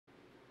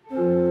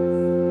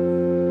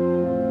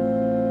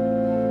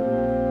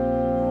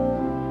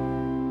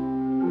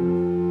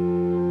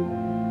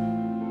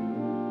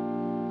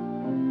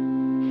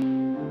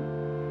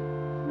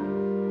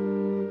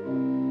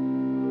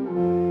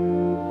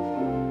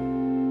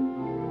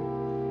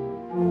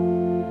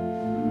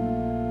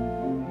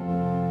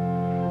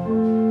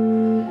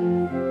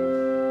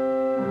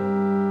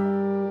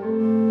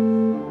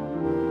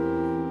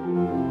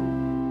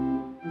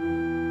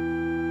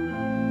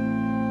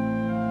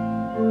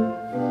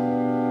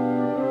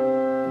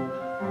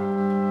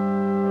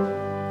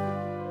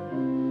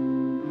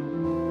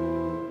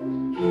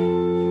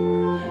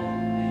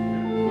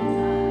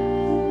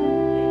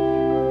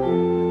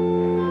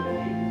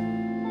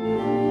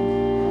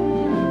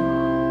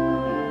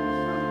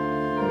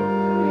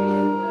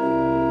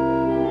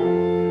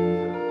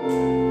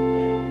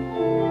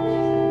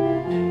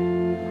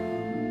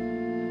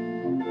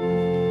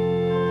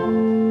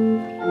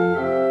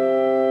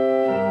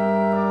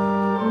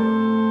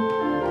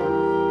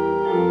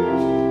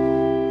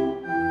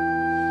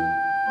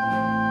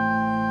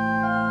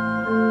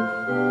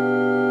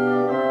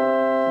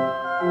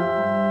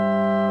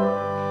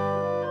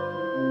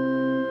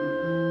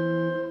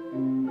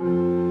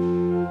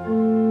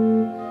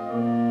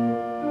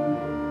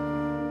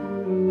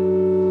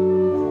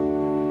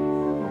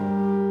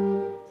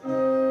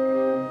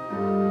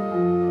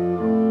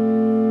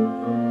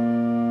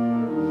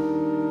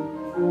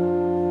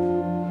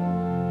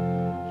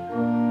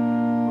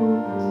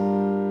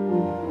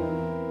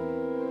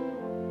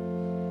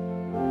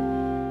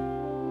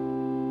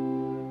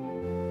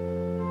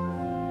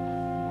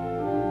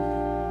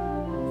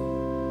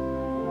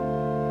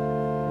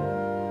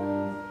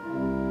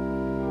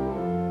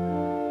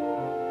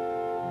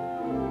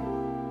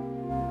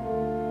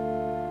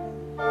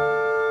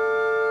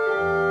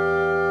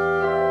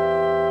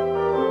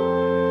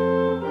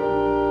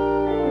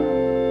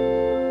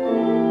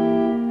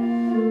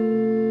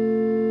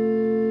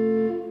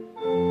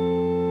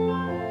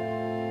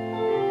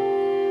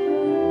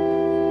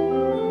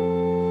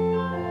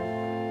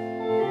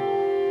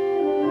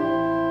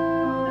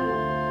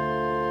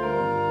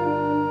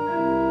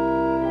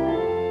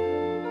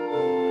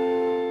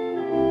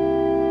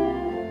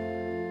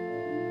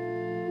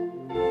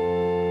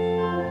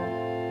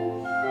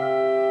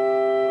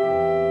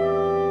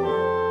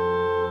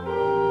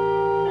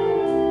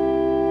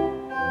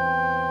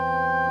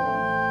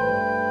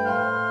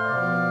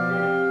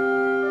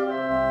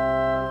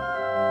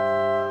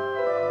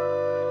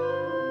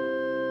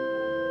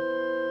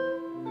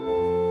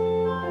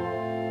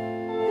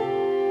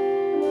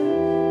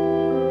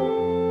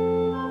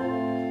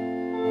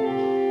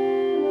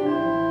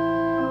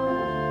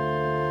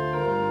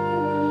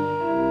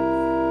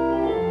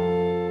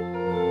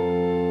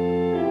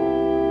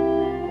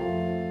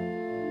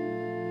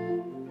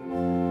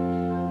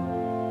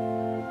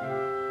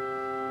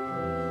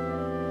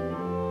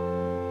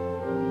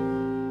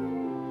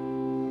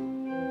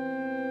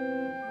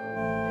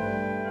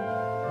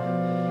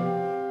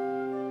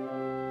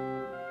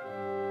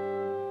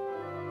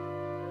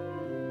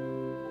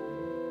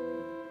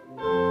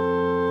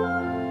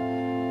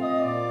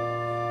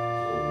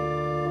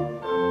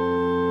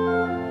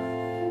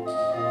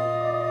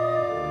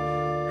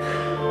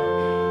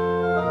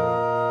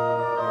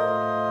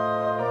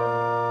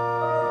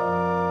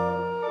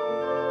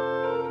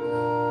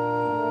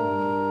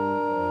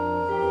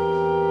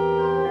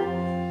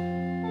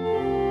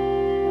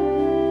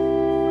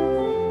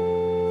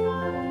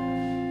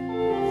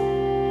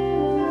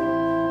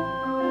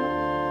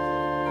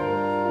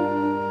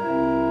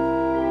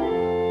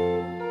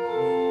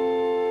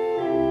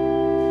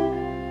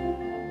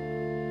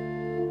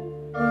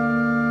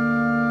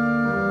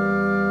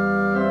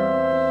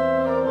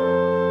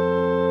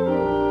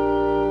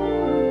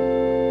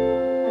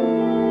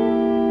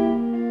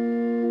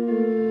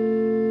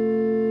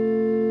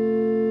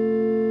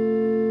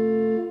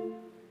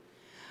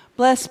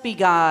Blessed be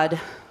God,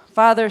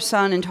 Father,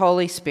 Son, and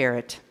Holy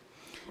Spirit,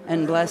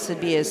 and blessed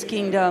be his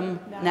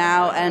kingdom,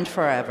 now and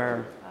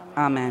forever.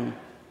 Amen.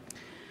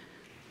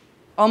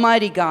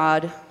 Almighty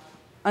God,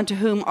 unto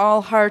whom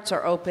all hearts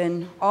are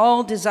open,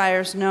 all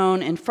desires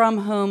known, and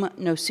from whom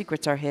no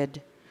secrets are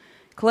hid,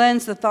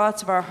 cleanse the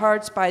thoughts of our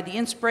hearts by the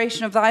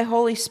inspiration of thy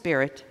Holy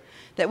Spirit,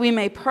 that we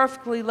may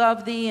perfectly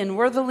love thee and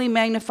worthily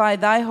magnify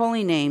thy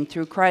holy name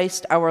through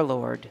Christ our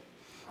Lord.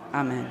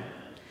 Amen.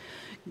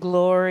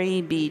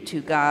 Glory be to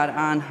God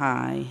on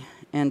high,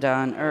 and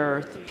on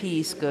earth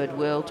peace,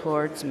 goodwill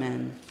towards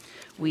men.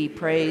 We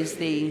praise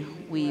thee,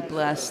 we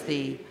bless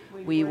thee,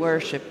 we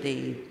worship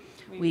thee,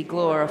 we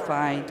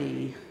glorify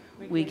thee.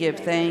 We give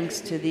thanks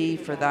to thee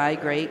for thy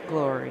great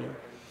glory.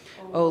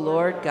 O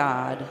Lord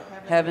God,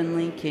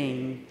 heavenly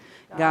King,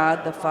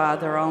 God the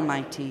Father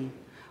Almighty,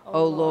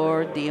 O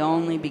Lord, the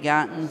only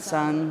begotten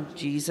Son,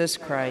 Jesus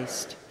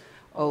Christ,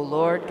 O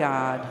Lord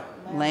God,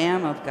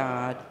 Lamb of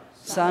God,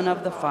 Son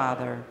of the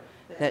Father,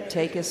 that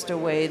takest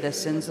away the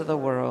sins of the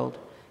world,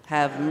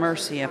 have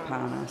mercy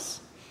upon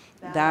us.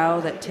 Thou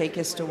that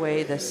takest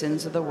away the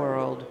sins of the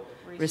world,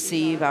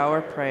 receive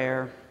our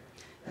prayer.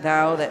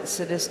 Thou that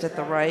sittest at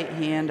the right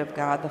hand of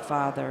God the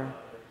Father,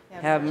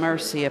 have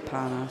mercy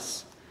upon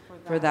us.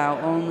 For thou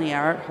only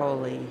art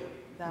holy,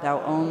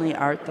 thou only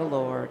art the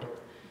Lord.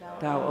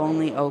 Thou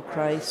only, O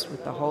Christ,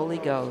 with the Holy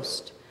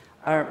Ghost,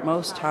 art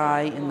most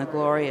high in the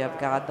glory of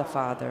God the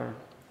Father.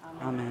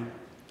 Amen.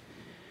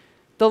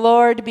 The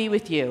Lord be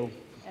with you.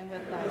 And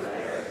with thy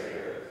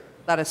spirit.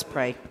 Let us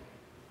pray.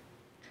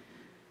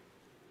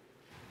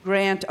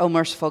 Grant, O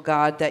merciful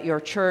God, that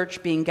your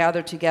church, being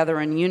gathered together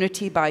in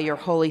unity by your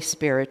Holy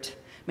Spirit,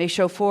 may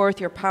show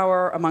forth your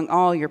power among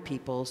all your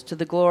peoples to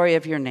the glory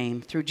of your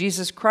name, through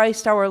Jesus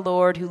Christ our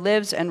Lord, who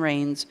lives and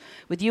reigns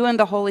with you and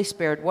the Holy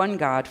Spirit, one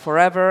God,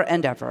 forever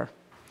and ever.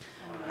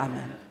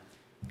 Amen.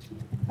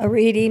 A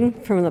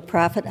reading from the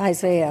prophet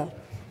Isaiah.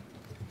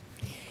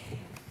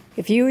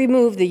 If you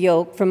remove the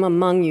yoke from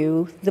among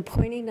you, the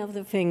pointing of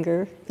the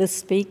finger, the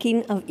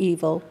speaking of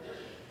evil,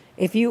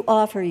 if you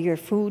offer your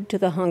food to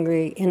the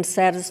hungry and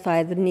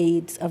satisfy the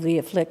needs of the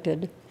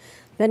afflicted,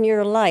 Then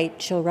your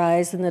light shall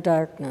rise in the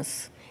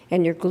darkness,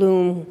 and your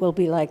gloom will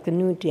be like the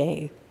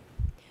noonday.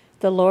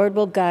 The Lord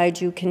will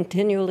guide you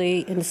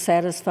continually and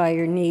satisfy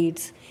your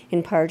needs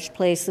in parched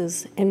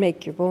places and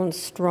make your bones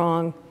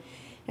strong.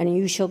 And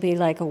you shall be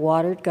like a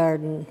watered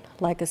garden,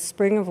 like a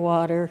spring of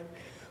water,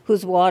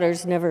 whose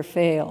waters never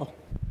fail.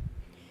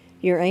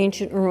 Your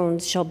ancient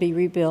ruins shall be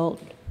rebuilt.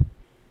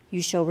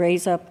 You shall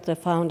raise up the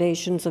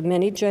foundations of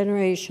many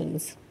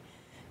generations.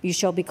 You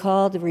shall be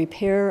called the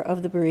repairer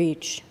of the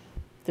breach,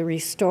 the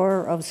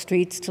restorer of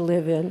streets to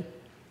live in.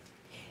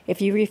 If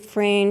you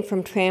refrain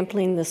from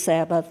trampling the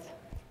Sabbath,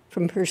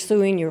 from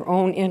pursuing your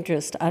own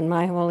interest on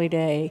my holy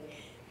day,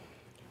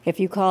 if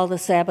you call the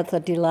Sabbath a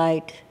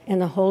delight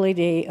and the holy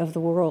day of the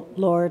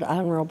Lord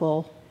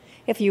honorable,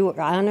 if you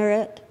honor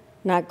it,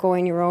 not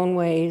going your own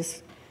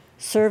ways,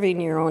 serving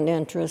your own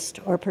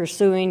interest, or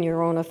pursuing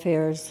your own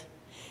affairs,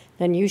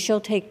 then you shall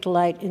take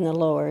delight in the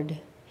Lord,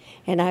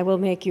 and I will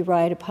make you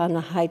ride upon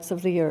the heights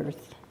of the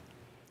earth.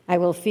 I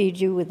will feed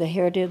you with the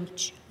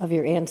heritage of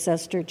your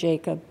ancestor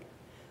Jacob,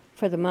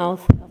 for the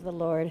mouth of the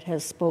Lord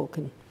has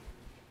spoken.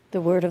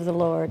 The word of the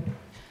Lord.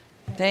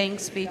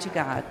 Thanks be to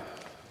God.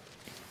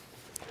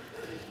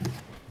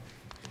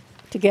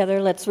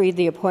 Together, let's read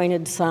the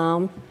appointed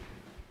psalm.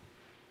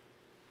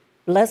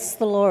 Bless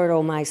the Lord,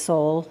 O my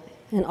soul,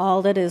 and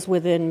all that is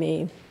within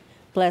me.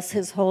 Bless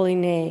his holy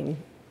name.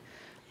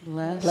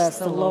 Bless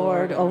the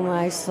Lord, O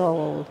my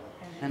soul,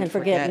 and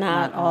forget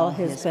not all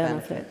his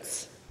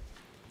benefits.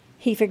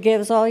 He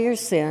forgives all your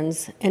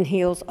sins and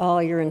heals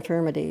all your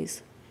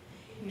infirmities.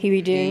 He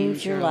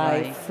redeems your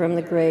life from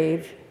the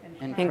grave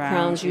and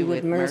crowns you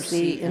with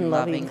mercy and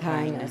loving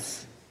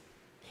kindness.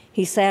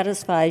 He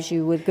satisfies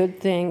you with good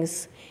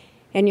things,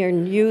 and your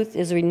youth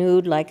is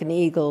renewed like an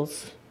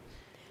eagle's.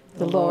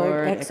 The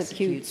Lord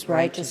executes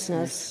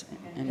righteousness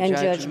and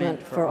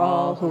judgment for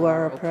all who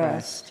are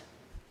oppressed.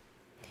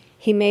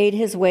 He made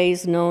his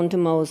ways known to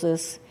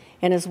Moses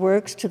and his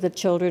works to the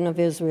children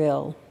of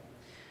Israel.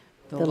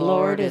 The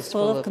Lord is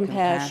full of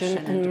compassion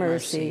and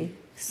mercy,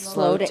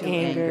 slow to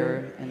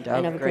anger, and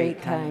of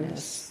great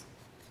kindness.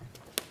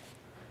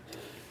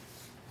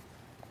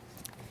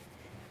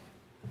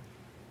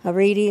 A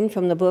reading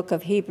from the book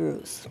of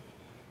Hebrews.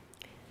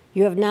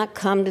 You have not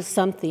come to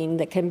something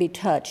that can be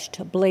touched,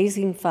 a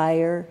blazing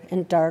fire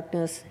and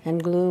darkness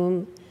and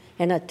gloom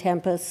and a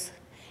tempest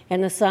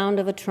and the sound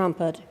of a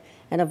trumpet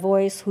and a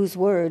voice whose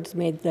words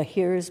made the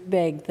hearers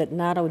beg that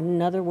not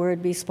another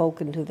word be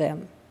spoken to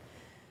them.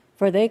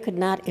 For they could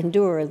not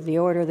endure the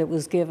order that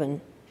was given.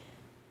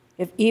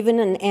 If even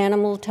an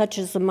animal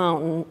touches the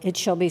mountain, it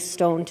shall be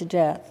stoned to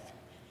death.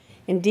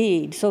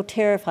 Indeed, so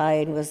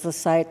terrifying was the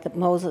sight that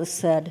Moses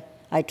said,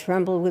 I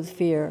tremble with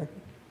fear.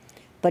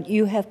 But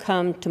you have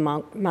come to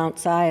Mount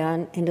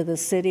Zion, into the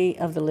city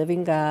of the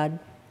living God,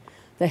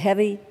 the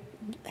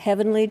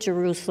heavenly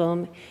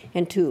Jerusalem,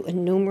 and to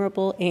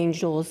innumerable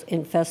angels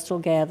in festal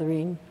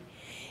gathering,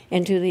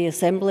 and to the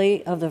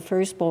assembly of the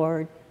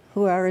firstborn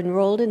who are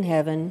enrolled in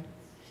heaven,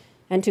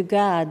 and to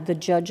God, the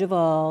judge of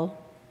all,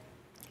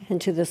 and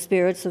to the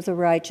spirits of the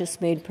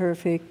righteous made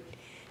perfect,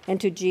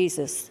 and to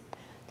Jesus,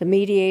 the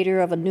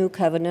mediator of a new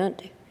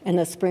covenant, and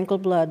the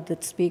sprinkled blood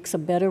that speaks a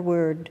better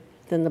word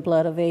than the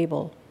blood of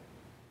Abel.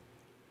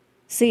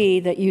 See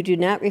that you do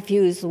not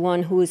refuse the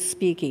one who is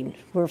speaking,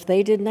 for if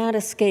they did not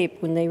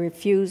escape when they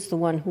refused the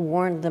one who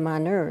warned them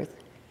on earth,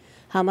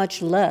 how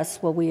much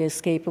less will we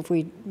escape if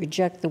we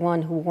reject the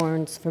one who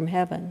warns from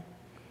heaven?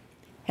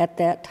 At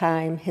that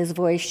time his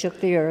voice shook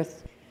the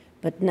earth,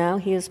 but now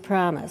he has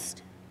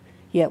promised,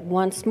 yet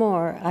once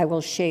more I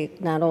will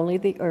shake not only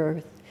the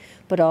earth,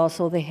 but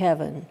also the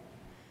heaven.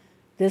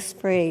 This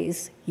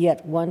phrase,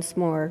 yet once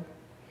more,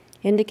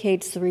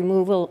 indicates the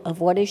removal of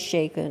what is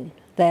shaken,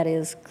 that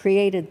is,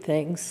 created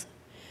things,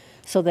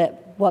 so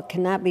that what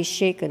cannot be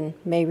shaken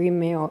may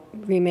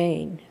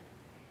remain.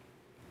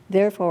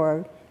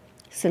 Therefore,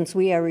 since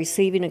we are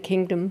receiving a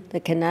kingdom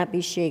that cannot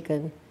be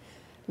shaken,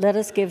 let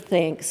us give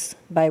thanks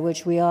by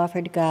which we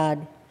offer to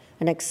God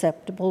an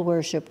acceptable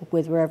worship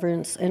with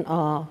reverence and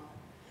awe.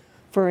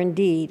 For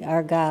indeed,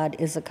 our God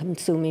is a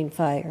consuming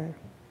fire.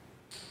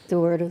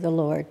 The word of the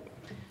Lord.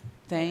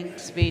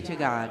 Thanks be to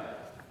God.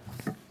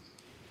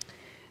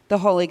 The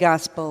Holy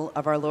Gospel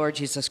of our Lord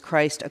Jesus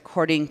Christ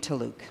according to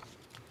Luke.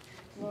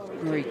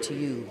 Glory to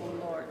you,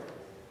 Lord.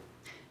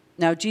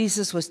 Now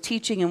Jesus was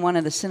teaching in one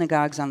of the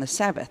synagogues on the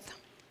Sabbath.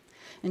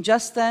 And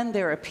just then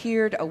there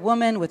appeared a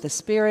woman with a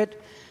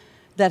spirit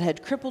that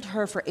had crippled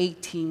her for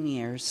 18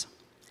 years.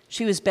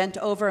 She was bent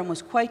over and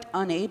was quite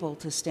unable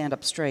to stand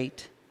up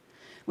straight.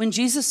 When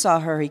Jesus saw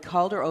her, he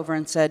called her over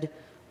and said,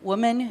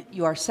 "Woman,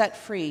 you are set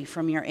free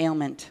from your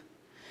ailment."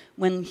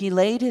 When he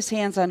laid his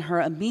hands on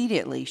her,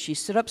 immediately she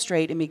stood up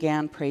straight and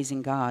began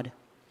praising God.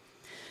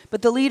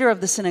 But the leader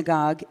of the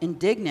synagogue,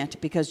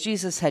 indignant because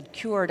Jesus had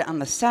cured on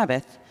the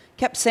Sabbath,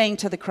 kept saying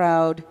to the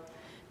crowd,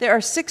 "There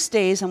are 6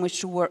 days on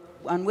which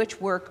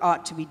work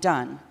ought to be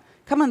done.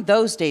 Come on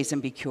those days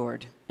and be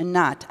cured, and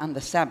not on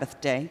the Sabbath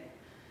day."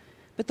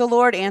 But the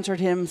Lord answered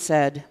him and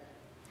said,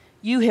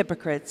 "You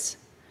hypocrites,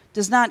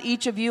 Does not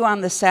each of you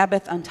on the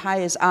Sabbath untie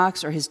his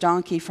ox or his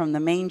donkey from the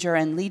manger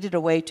and lead it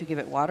away to give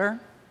it water?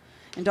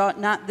 And ought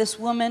not this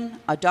woman,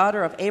 a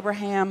daughter of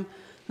Abraham,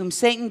 whom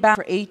Satan bound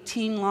for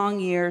 18 long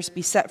years,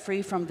 be set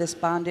free from this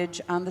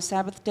bondage on the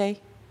Sabbath day?"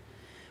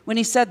 When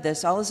he said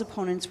this, all his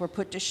opponents were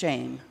put to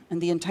shame,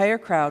 and the entire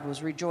crowd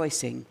was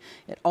rejoicing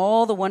at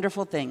all the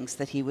wonderful things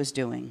that he was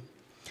doing.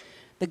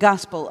 The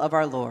Gospel of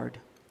our Lord.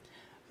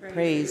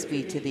 Praise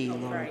be to thee,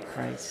 Lord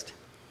Christ.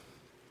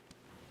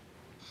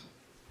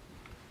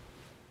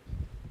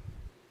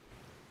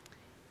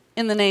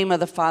 In the name of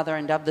the Father,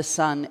 and of the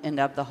Son, and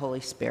of the Holy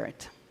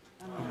Spirit.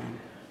 Amen.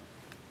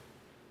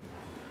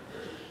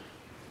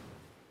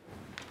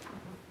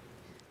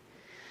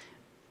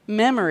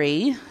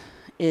 Memory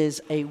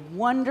is a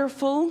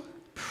wonderful,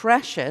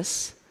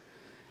 precious,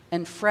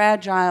 and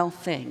fragile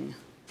thing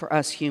for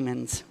us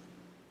humans.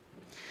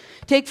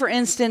 Take, for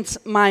instance,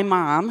 my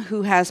mom,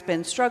 who has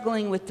been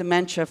struggling with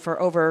dementia for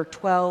over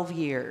 12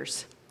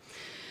 years.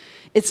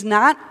 It's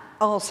not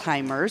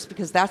Alzheimer's,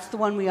 because that's the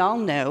one we all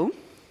know.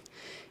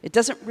 It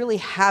doesn't really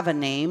have a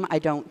name, I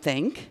don't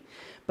think,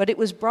 but it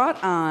was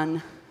brought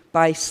on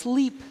by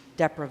sleep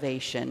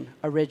deprivation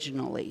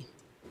originally.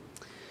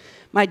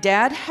 My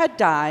dad had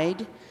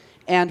died,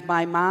 and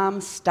my mom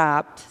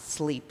stopped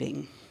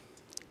sleeping.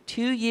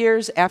 2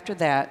 years after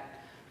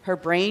that, her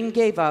brain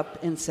gave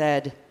up and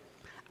said,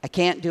 "I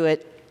can't do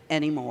it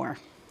anymore."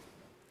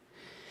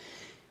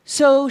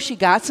 So she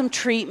got some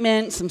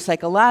treatment, some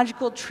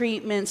psychological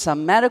treatment,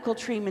 some medical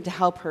treatment to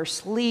help her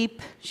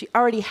sleep. She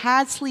already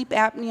had sleep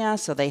apnea,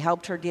 so they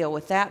helped her deal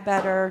with that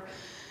better.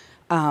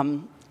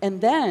 And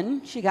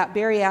then she got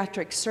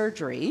bariatric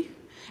surgery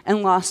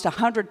and lost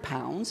 100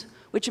 pounds,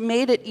 which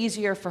made it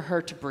easier for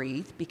her to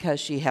breathe because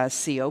she has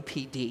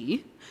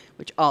COPD,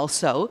 which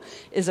also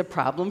is a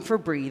problem for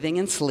breathing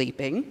and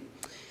sleeping.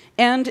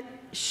 And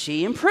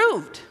she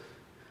improved,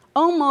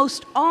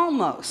 almost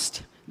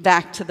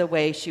back to the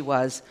way she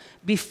was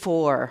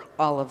before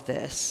all of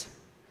this.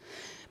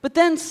 But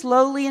then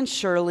slowly and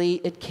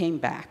surely it came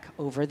back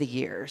over the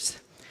years.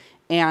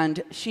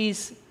 And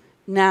she's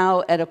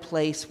now at a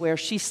place where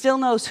she still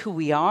knows who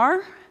we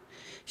are,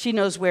 she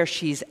knows where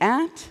she's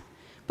at,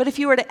 but if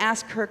you were to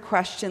ask her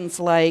questions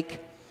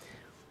like,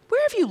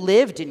 "Where have you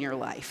lived in your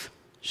life?"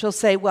 she'll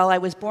say, "Well, I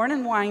was born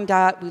in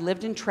Wyandotte, we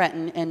lived in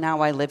Trenton, and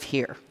now I live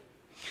here."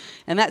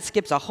 And that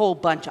skips a whole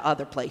bunch of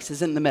other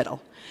places in the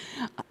middle.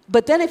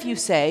 But then if you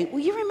say, "Well,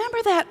 you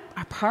remember that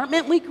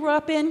apartment we grew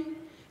up in?"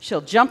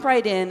 she'll jump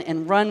right in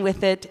and run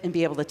with it and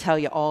be able to tell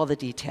you all the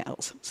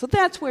details. So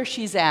that's where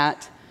she's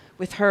at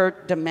with her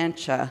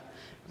dementia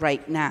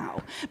right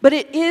now. But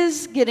it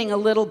is getting a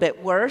little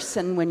bit worse,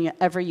 and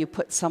whenever you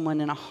put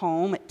someone in a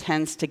home, it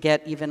tends to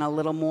get even a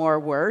little more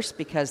worse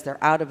because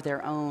they're out of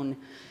their own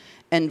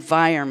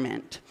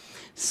environment.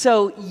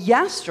 So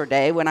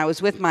yesterday, when I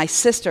was with my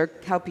sister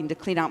helping to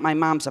clean out my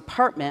mom's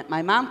apartment,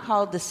 my mom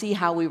called to see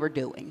how we were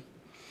doing.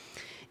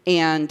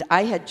 And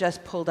I had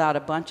just pulled out a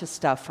bunch of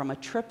stuff from a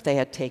trip they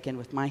had taken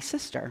with my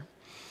sister.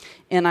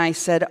 And I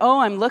said,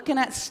 "Oh, I'm looking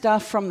at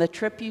stuff from the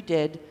trip you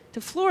did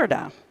to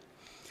Florida."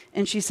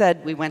 And she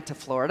said, "We went to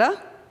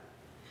Florida?"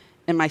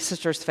 And my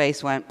sister's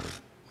face went,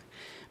 "Pfft,"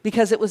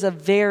 because it was a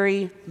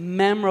very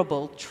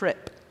memorable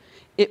trip.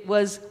 It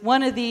was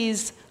one of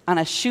these on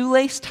a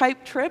shoelace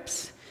type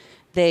trips.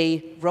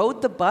 They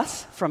rode the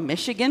bus from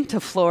Michigan to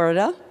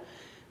Florida.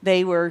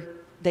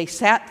 They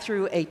sat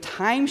through a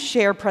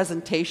timeshare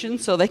presentation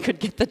so they could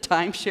get the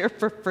timeshare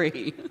for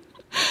free.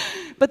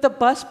 But the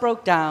bus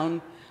broke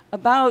down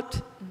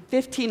about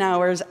 15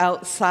 hours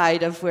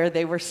outside of where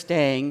they were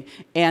staying,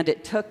 and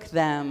it took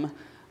them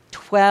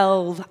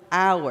 12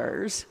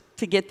 hours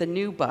to get the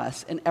new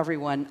bus and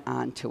everyone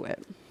onto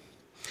it.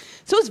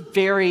 So it was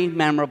very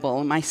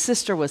memorable. My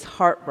sister was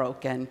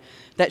heartbroken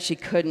that she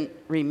couldn't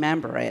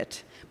remember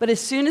it. But as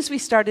soon as we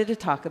started to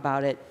talk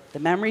about it, the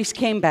memories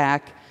came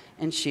back,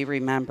 and she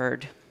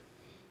remembered.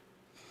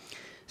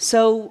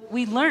 So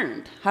we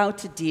learned how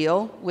to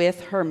deal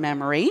with her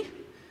memory,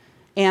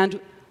 and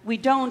we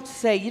don't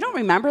say, "You don't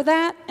remember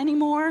that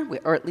anymore,"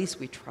 or at least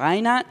we try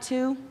not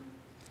to,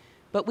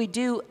 but we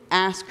do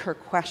ask her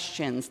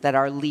questions that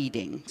are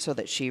leading so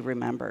that she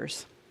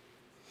remembers.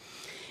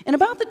 And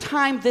about the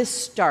time this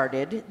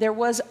started, there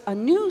was a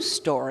news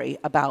story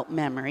about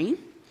memory,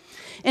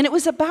 and it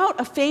was about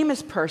a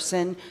famous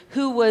person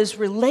who was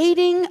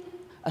relating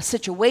a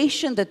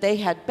situation that they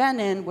had been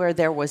in where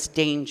there was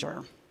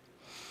danger.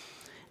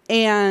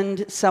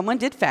 And someone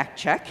did fact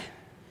check,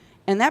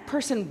 and that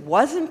person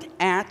wasn't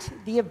at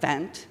the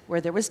event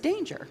where there was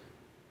danger.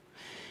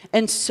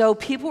 And so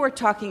people were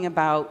talking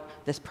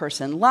about this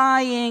person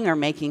lying or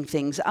making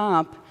things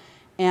up,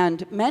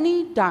 and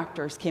many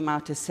doctors came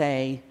out to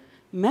say,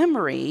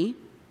 memory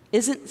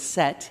isn't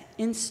set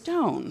in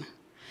stone.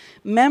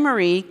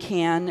 Memory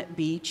can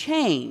be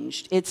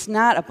changed. It's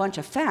not a bunch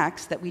of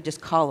facts that we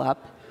just call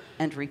up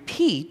and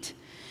repeat.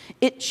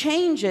 It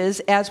changes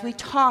as we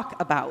talk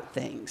about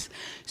things.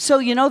 So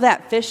you know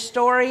that fish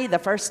story, the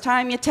first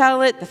time you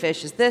tell it, the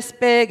fish is this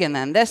big, and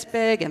then this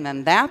big, and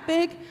then that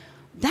big?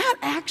 That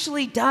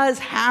actually does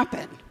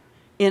happen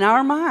in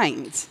our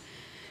minds.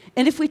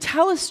 And if we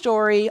tell a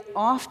story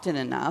often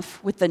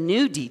enough with the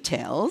new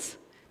details,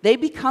 they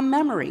become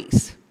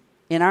memories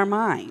in our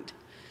mind.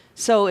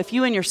 So if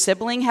you and your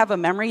sibling have a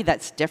memory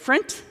that's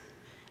different,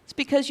 it's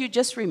because you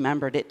just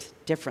remembered it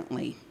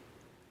differently.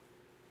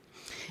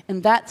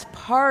 And that's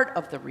part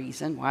of the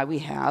reason why we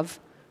have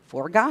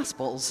 4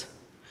 Gospels.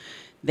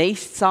 They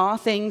saw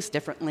things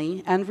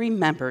differently and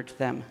remembered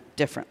them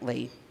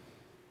differently.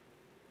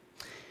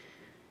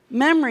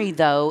 Memory,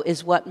 though,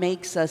 is what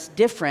makes us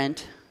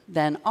different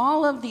than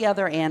all of the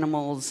other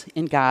animals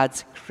in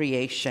God's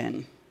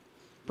creation,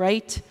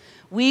 right?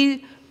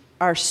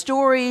 Our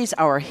stories,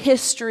 our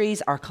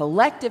histories, our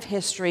collective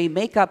history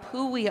make up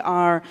who we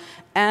are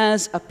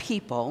as a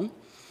people.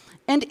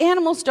 And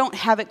animals don't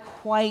have it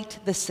quite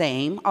the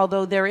same,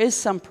 although there is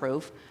some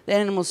proof that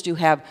animals do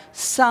have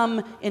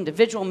some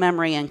individual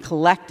memory and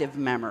collective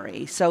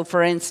memory. So,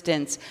 for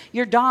instance,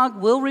 your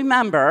dog will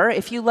remember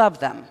if you love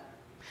them.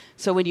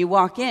 So when you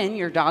walk in,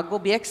 your dog will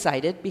be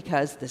excited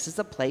because this is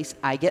a place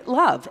I get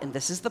love, and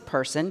this is the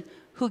person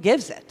who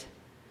gives it.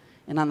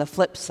 And on the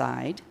flip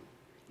side,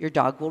 your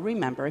dog will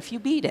remember if you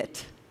beat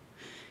it.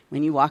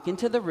 When you walk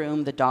into the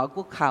room, the dog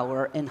will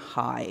cower and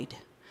hide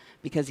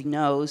because he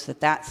knows that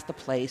that's the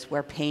place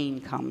where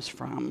pain comes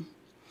from.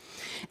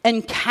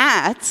 And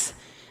cats,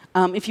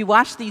 if you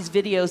watch these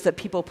videos that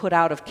people put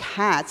out of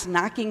cats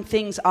knocking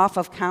things off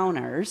of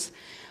counters,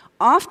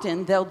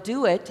 often they'll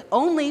do it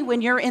only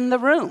when you're in the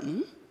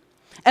room.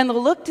 And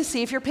they'll look to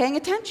see if you're paying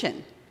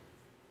attention.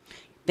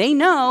 They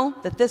know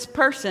that this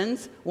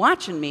person's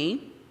watching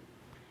me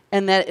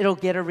and that it'll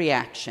get a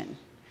reaction.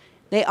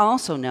 They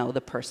also know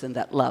the person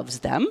that loves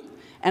them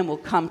and will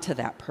come to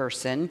that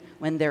person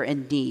when they're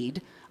in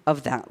need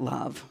of that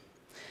love.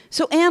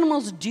 So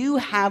animals do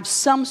have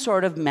some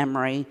sort of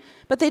memory,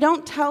 but they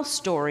don't tell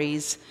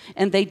stories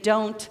and they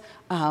don't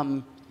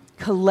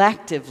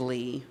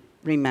collectively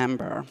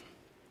remember.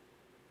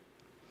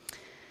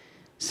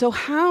 So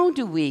how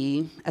do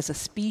we, as a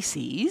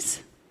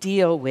species,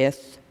 deal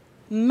with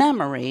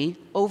memory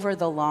over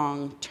the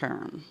long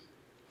term?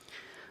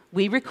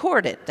 We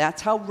record it.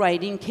 That's how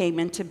writing came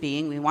into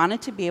being. We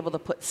wanted to be able to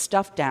put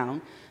stuff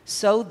down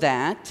so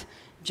that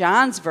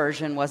John's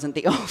version wasn't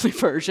the only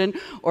version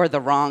or the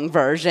wrong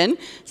version.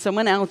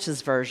 Someone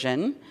else's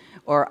version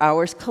or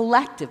ours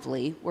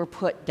collectively were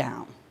put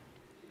down.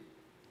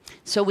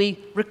 So we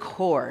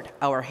record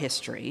our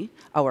history,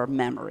 our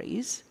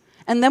memories,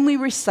 and then we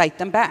recite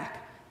them back.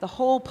 The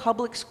whole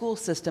public school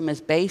system is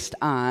based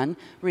on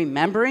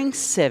remembering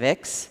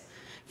civics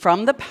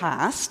from the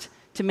past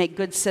to make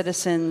good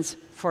citizens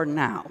for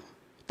now.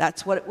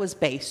 That's what it was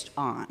based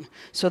on.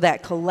 So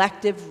that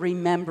collective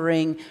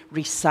remembering,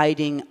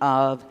 reciting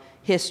of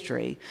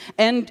history.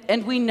 And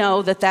we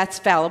know that that's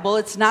fallible.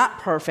 It's not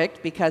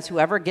perfect because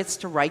whoever gets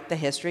to write the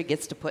history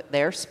gets to put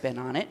their spin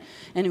on it,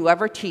 and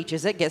whoever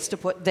teaches it gets to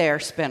put their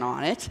spin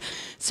on it.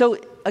 So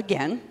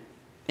again,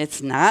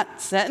 it's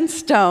not set in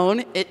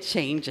stone, it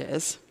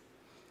changes.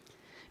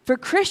 For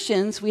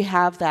Christians, we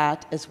have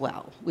that as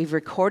well. We've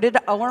recorded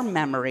our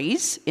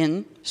memories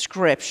in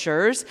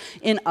scriptures,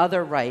 in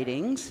other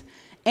writings,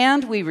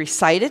 and we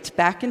recite it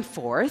back and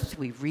forth.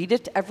 We read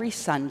it every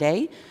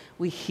Sunday.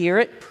 We hear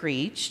it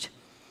preached.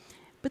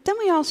 But then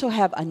we also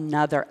have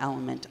another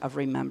element of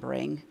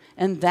remembering,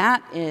 and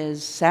that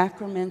is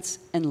sacraments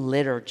and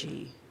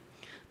liturgy.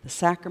 The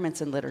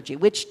sacraments and liturgy,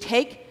 which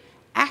take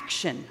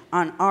action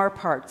on our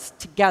parts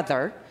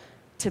together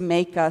to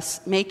make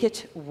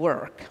it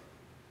work.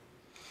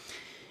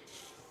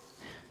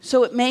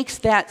 So it makes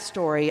that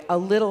story a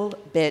little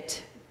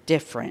bit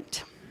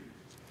different.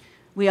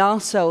 We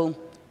also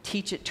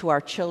teach it to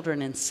our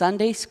children in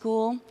Sunday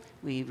school.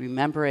 We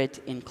remember it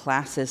in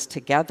classes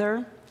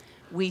together.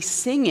 We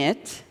sing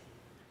it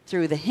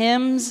through the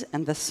hymns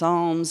and the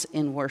psalms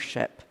in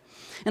worship.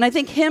 And I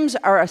think hymns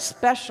are a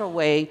special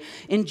way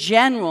in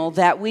general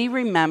that we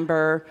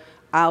remember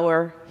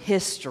our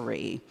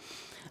history.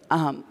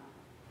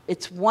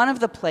 It's one of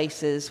the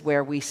places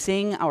where we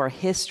sing our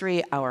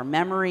history, our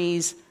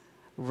memories,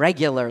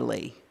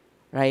 regularly,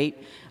 right?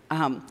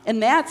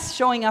 And that's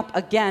showing up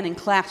again in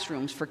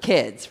classrooms for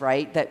kids,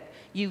 right? That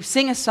you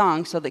sing a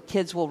song so that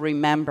kids will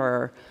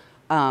remember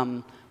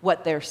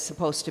what they're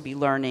supposed to be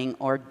learning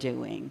or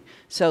doing.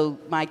 So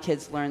my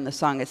kids learn the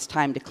song It's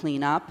Time to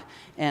Clean Up,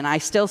 and I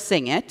still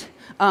sing it.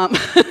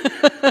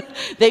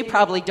 They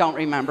probably don't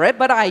remember it,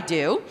 but I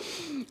do.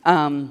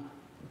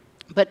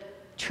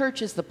 But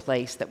church is the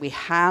place that we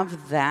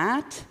have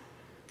that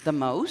the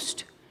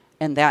most,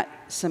 and that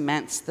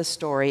cements the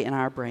story in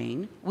our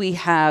brain. We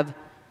have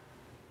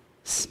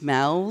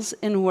smells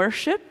in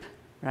worship,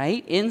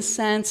 right?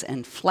 Incense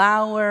and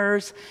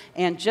flowers,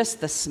 and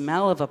just the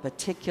smell of a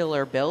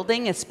particular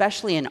building,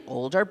 especially an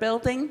older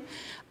building.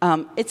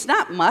 It's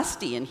not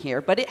musty in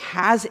here, but it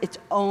has its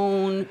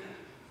own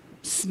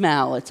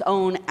smell, its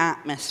own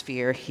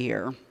atmosphere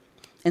here.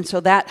 And so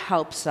that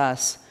helps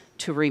us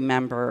to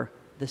remember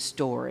the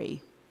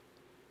story.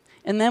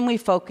 And then we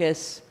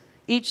focus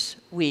each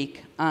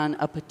week on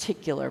a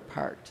particular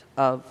part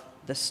of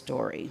the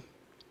story.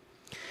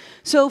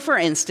 So, for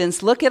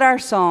instance, look at our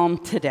psalm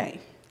today.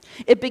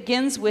 It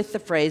begins with the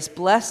phrase,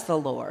 bless the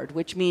Lord,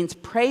 which means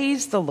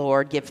praise the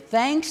Lord, give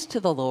thanks to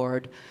the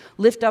Lord,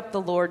 lift up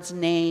the Lord's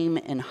name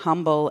in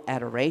humble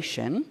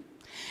adoration.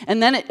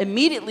 And then it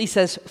immediately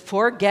says,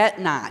 forget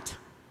not.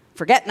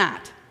 Forget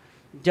not.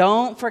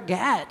 Don't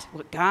forget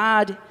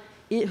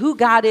who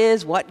God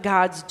is, what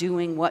God's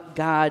doing, what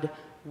God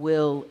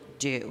will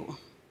do.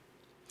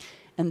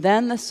 And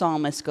then the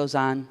psalmist goes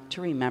on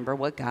to remember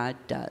what God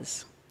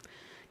does.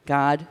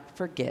 God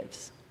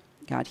forgives.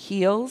 God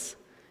heals.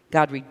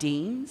 God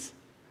redeems.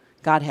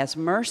 God has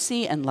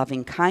mercy and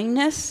loving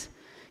kindness.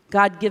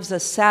 God gives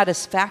us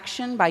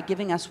satisfaction by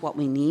giving us what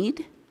we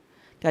need.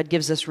 God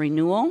gives us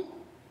renewal.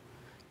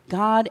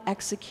 God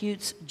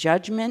executes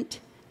judgment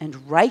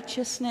and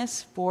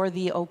righteousness for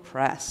the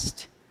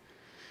oppressed.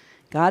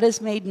 God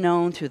is made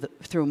known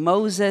through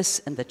Moses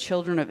and the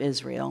children of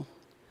Israel.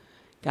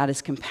 God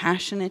is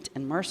compassionate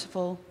and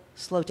merciful,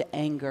 slow to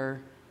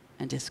anger,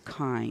 and is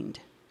kind.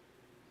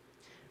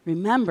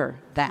 Remember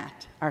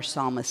that, our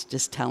psalmist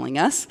is telling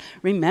us.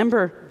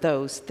 Remember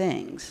those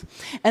things.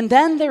 And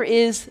then there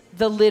is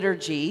the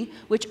liturgy,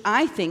 which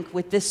I think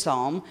with this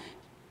psalm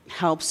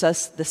helps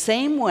us the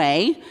same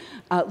way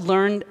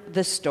learn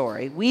the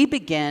story. We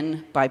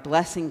begin by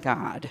blessing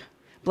God.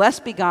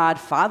 Blessed be God,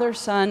 Father,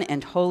 Son,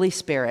 and Holy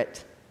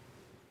Spirit.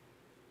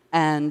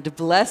 And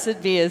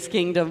blessed be his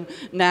kingdom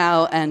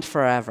now and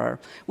forever.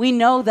 We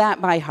know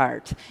that by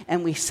heart,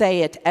 and we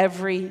say it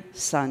every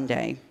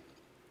Sunday.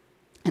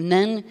 And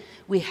then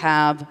we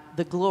have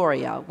the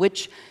Gloria,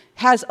 which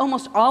has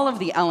almost all of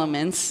the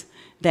elements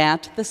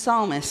that the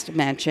psalmist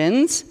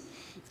mentions.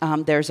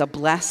 There's a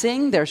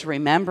blessing, there's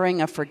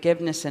remembering of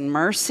forgiveness and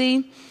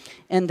mercy,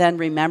 and then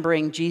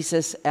remembering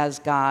Jesus as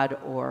God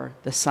or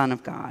the Son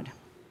of God.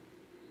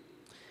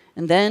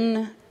 And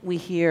then we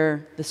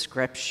hear the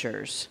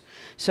scriptures.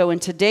 So in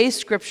today's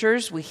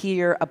scriptures, we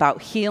hear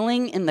about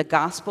healing in the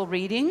gospel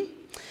reading.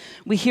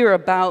 We hear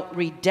about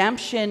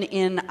redemption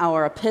in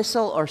our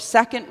epistle or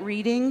second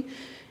reading.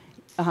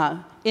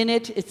 In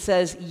it, it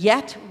says,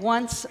 yet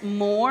once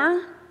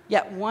more,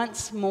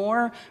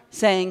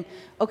 saying,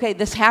 okay,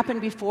 this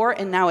happened before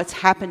and now it's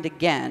happened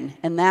again.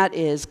 And that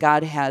is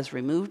God has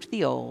removed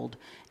the old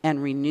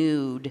and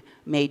renewed,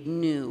 made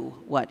new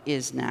what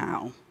is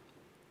now.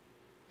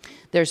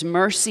 There's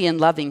mercy and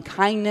loving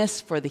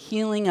kindness for the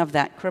healing of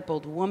that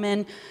crippled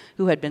woman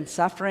who had been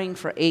suffering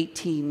for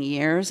 18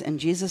 years, and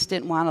Jesus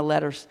didn't want to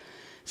let her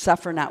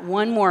suffer not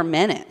one more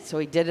minute, so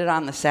he did it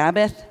on the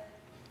Sabbath,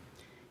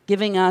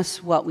 giving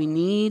us what we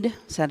need,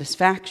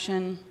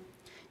 satisfaction.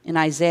 In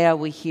Isaiah,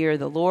 we hear,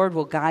 the Lord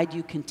will guide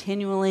you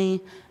continually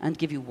and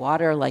give you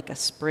water like a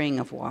spring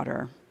of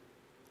water.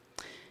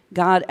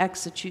 God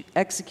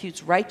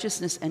executes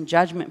righteousness and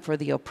judgment for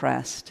the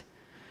oppressed.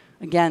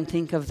 Again,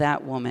 think of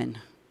that woman.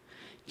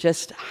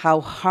 Just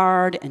how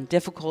hard and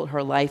difficult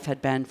her life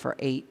had been for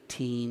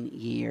 18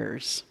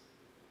 years.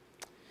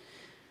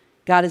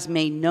 God is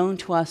made known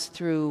to us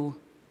through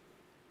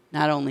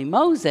not only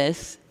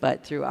Moses,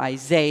 but through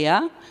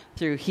Isaiah,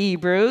 through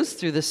Hebrews,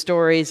 through the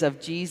stories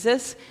of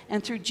Jesus,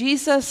 and through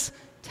Jesus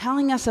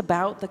telling us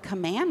about the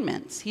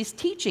commandments. He's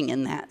teaching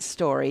in that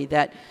story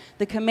that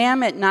the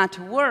commandment not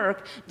to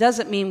work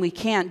doesn't mean we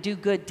can't do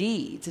good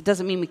deeds. It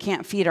doesn't mean we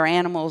can't feed our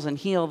animals and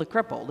heal the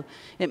crippled.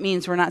 It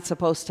means we're not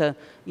supposed to,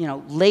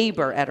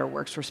 labor at our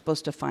works. We're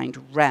supposed to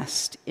find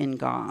rest in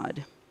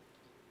God.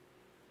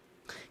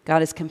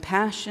 God is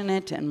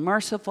compassionate and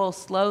merciful,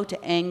 slow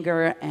to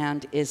anger,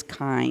 and is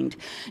kind.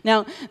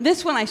 Now,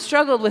 this one I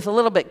struggled with a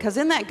little bit because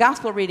in that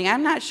gospel reading,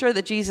 I'm not sure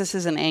that Jesus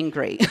isn't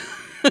angry.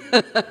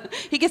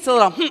 He gets a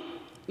little,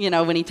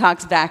 when he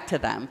talks back to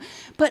them.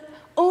 But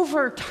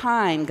over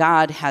time,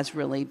 God has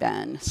really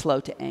been slow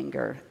to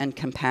anger and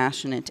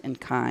compassionate and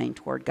kind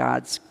toward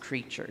God's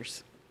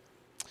creatures.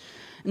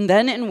 And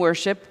then in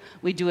worship,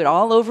 we do it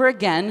all over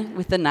again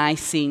with the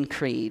Nicene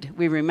Creed.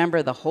 We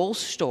remember the whole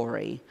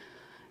story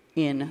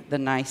in the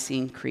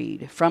Nicene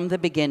Creed, from the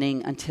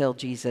beginning until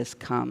Jesus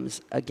comes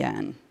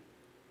again.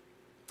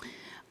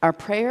 Our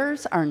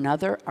prayers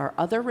are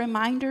other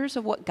reminders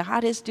of what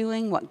God is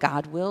doing, what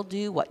God will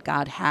do, what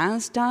God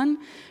has done,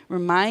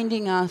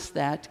 reminding us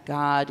that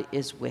God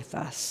is with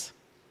us.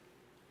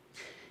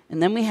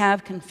 And then we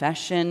have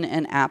confession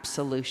and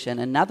absolution,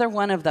 another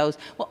one of those.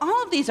 Well,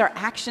 all of these are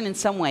action in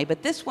some way,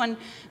 but this one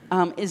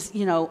is,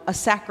 a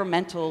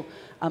sacramental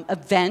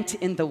event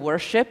in the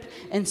worship,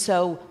 and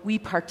so we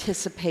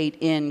participate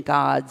in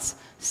God's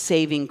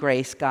saving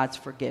grace, God's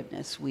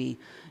forgiveness. We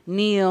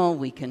kneel,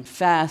 we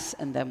confess,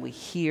 and then we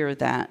hear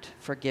that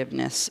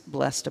forgiveness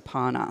blessed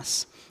upon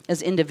us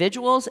as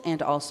individuals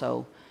and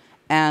also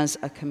as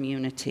a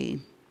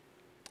community.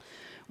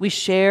 We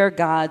share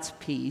God's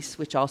peace,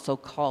 which also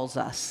calls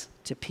us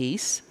to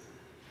peace.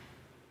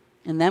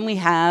 And then we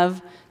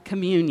have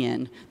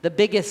communion, the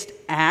biggest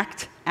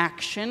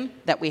action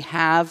that we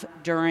have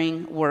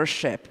during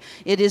worship.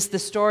 It is the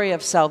story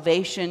of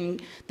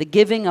salvation, the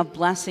giving of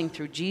blessing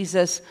through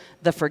Jesus,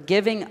 the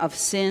forgiving of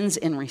sins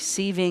in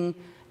receiving,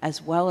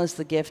 as well as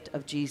the gift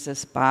of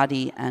Jesus'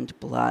 body and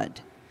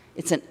blood.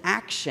 It's an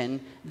action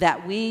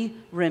that we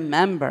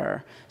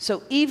remember.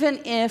 So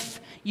even if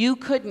you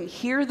couldn't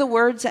hear the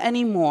words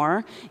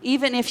anymore,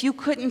 even if you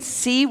couldn't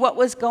see what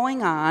was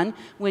going on,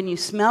 when you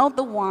smelled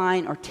the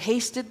wine or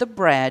tasted the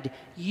bread,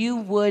 you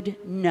would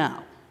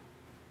know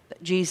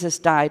that Jesus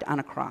died on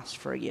a cross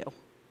for you.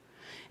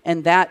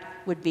 And that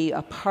would be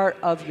a part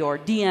of your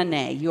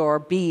DNA,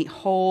 your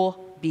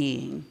whole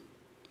being.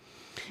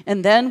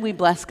 And then we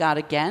bless God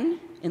again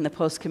in the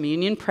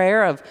post-communion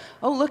prayer of,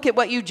 oh, look at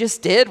what you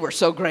just did. We're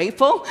so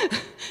grateful.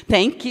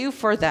 Thank you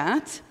for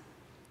that.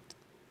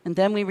 And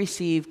then we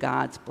receive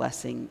God's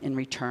blessing in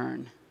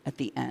return at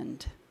the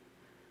end.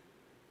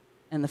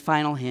 And the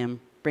final hymn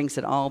brings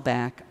it all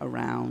back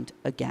around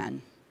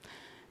again.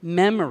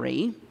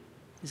 Memory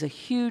is a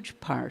huge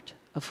part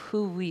of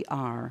who we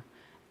are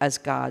as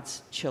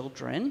God's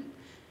children,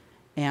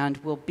 and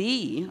will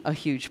be a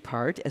huge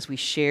part as we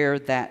share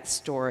that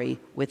story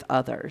with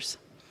others.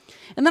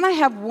 And then I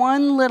have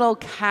one little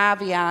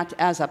caveat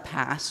as a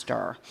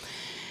pastor.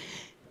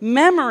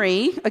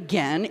 Memory,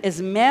 again,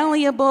 is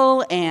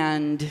malleable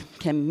and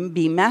can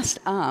be messed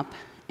up,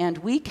 and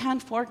we can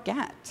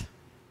forget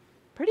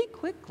pretty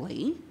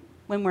quickly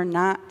when we're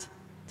not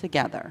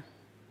together.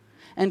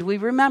 And we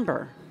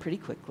remember pretty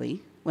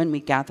quickly when we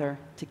gather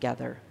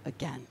together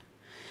again.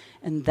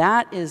 And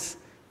that is,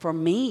 for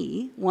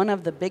me, one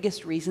of the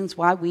biggest reasons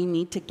why we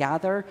need to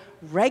gather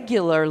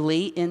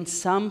regularly in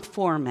some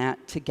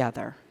format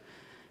together.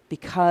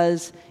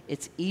 Because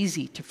it's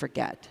easy to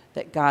forget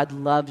that God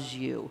loves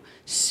you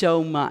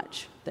so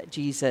much that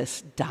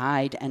Jesus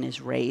died and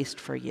is raised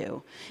for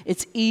you.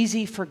 It's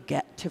easy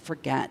to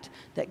forget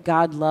that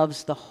God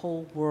loves the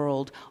whole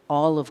world,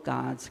 all of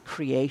God's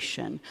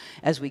creation,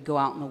 as we go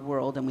out in the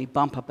world and we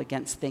bump up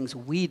against things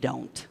we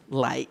don't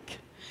like.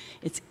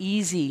 It's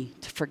easy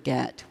to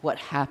forget what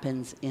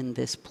happens in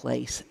this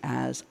place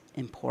as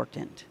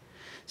important.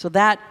 So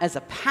that, as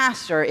a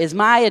pastor, is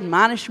my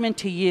admonishment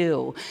to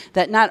you,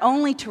 that not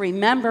only to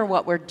remember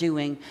what we're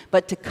doing,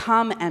 but to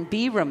come and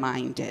be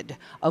reminded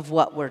of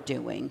what we're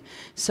doing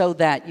so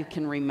that you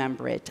can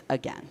remember it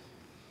again.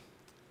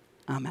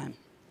 Amen.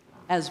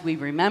 As we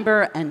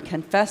remember and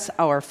confess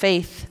our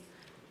faith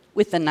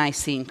with the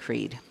Nicene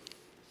Creed.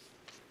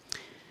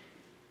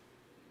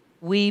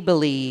 We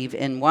believe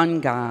in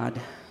one God,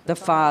 the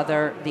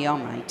Father, the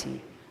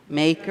Almighty,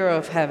 maker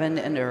of heaven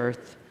and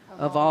earth,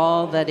 of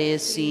all that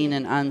is seen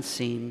and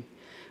unseen.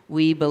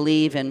 We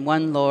believe in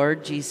one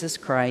Lord, Jesus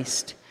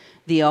Christ,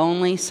 the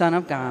only Son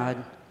of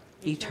God,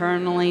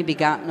 eternally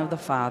begotten of the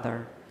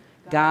Father,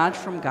 God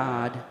from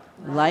God,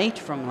 light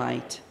from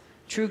light,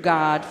 true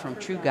God from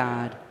true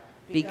God,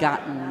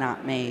 begotten,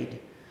 not made,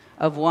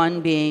 of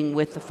one being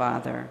with the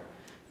Father.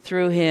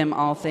 Through him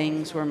all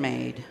things were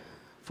made.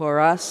 For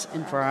us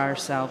and for our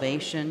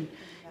salvation,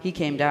 he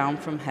came down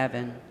from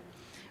heaven.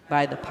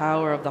 By the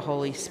power of the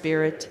Holy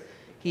Spirit,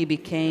 he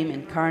became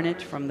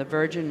incarnate from the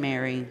Virgin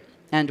Mary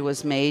and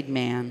was made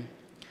man.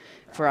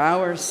 For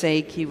our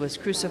sake he was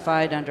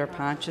crucified under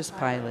Pontius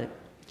Pilate.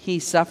 He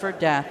suffered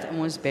death and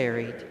was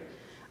buried.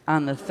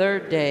 On the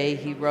third day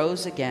he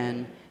rose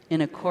again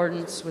in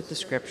accordance with the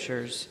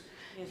Scriptures.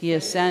 He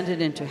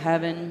ascended into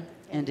heaven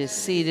and is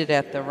seated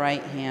at the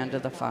right hand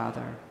of the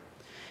Father.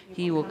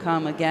 He will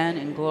come again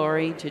in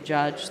glory to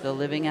judge the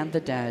living and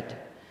the dead,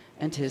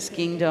 and his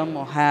kingdom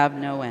will have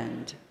no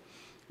end.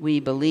 We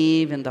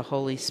believe in the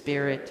Holy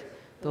Spirit,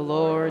 the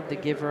Lord, the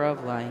giver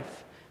of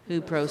life,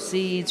 who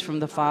proceeds from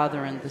the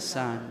Father and the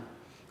Son.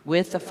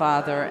 With the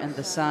Father and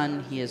the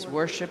Son he is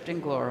worshipped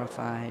and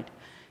glorified.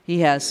 He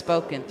has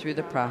spoken through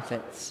the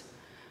prophets.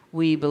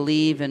 We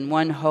believe in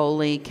one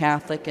holy,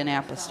 Catholic, and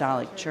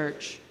Apostolic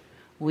Church.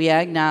 We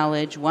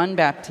acknowledge one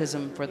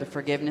baptism for the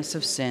forgiveness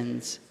of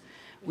sins.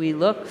 We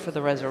look for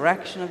the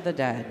resurrection of the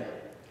dead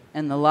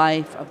and the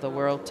life of the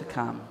world to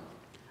come.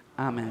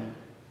 Amen.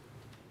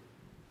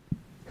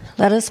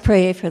 Let us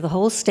pray for the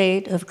whole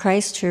state of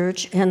Christ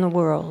Church and the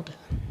world.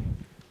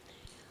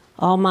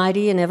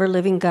 Almighty and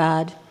ever-living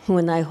God, who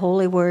in thy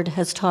holy word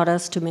has taught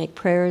us to make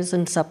prayers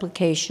and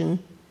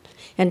supplication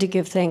and to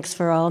give thanks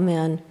for all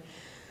men,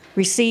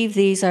 receive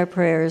these our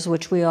prayers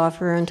which we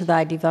offer unto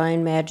thy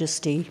divine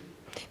majesty,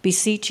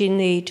 beseeching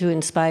thee to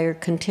inspire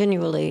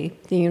continually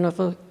the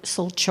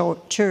universal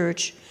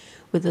church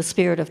with the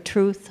spirit of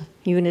truth,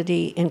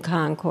 unity, and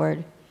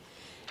concord,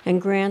 and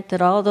grant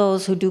that all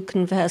those who do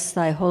confess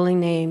thy holy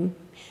name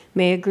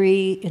may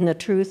agree in the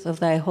truth of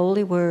thy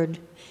holy word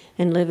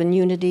and live in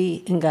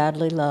unity and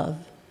godly love.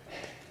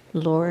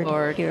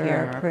 Lord, hear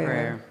our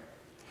prayer.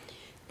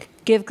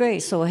 Give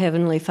grace, O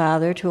Heavenly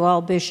Father, to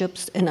all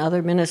bishops and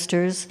other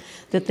ministers,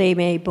 that they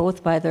may,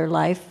 both by their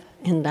life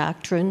and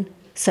doctrine,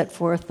 set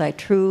forth thy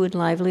true and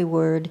lively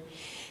word,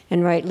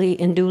 and rightly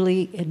and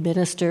duly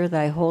administer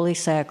thy holy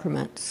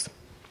sacraments.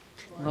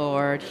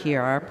 Lord,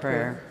 hear our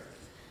prayer.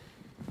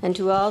 And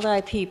to all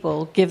thy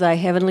people give thy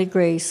heavenly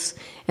grace,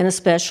 and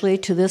especially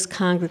to this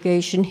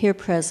congregation here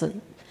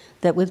present,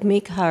 that with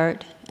meek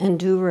heart and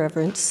due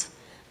reverence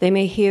they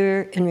may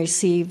hear and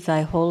receive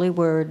thy holy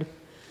word,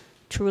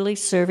 truly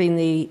serving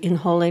thee in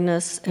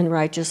holiness and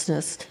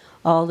righteousness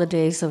all the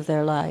days of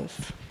their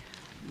life.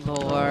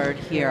 Lord,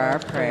 hear our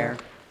prayer.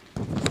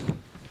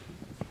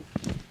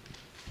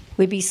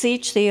 We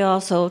beseech thee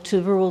also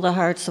to rule the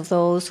hearts of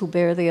those who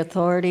bear the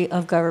authority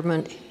of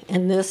government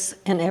in this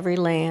and every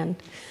land,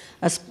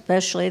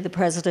 especially the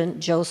President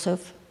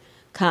Joseph,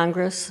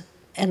 Congress,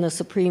 and the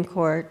Supreme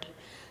Court,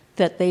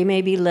 that they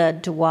may be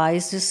led to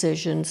wise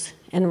decisions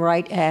and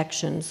right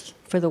actions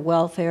for the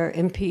welfare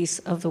and peace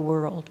of the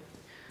world.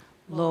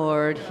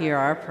 Lord, hear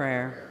our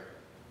prayer.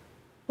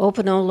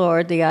 Open, O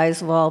Lord, the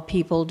eyes of all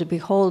people to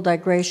behold thy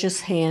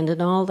gracious hand in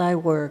all thy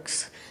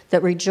works,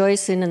 that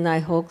rejoicing in thy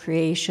whole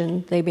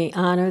creation, they may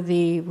honor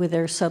thee with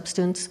their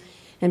substance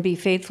and be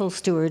faithful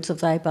stewards of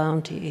thy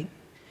bounty.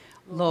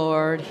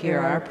 Lord, hear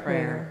our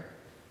prayer.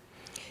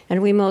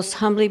 And we most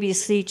humbly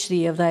beseech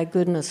thee of thy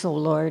goodness, O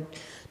Lord,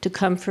 to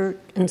comfort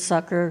and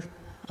succor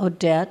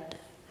Odette,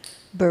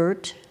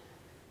 Bert,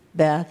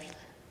 Beth,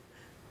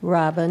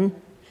 Robin,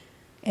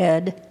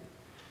 Ed,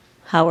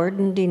 Howard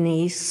and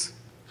Denise,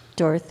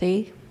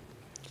 Dorothy,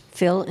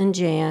 Phil and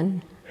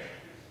Jan,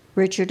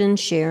 Richard and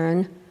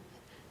Sharon,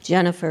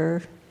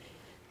 Jennifer,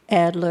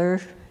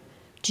 Adler,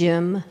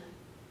 Jim,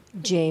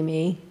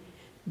 Jamie,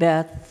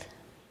 Beth,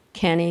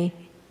 Kenny,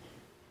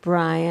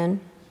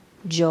 Brian,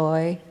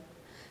 Joy,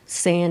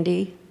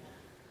 Sandy,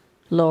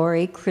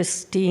 Lori,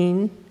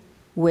 Christine,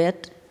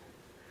 Whit,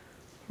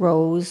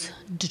 Rose,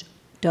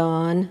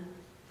 Dawn,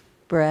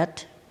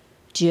 Brett,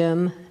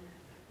 Jim,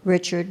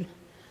 Richard,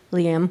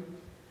 Liam,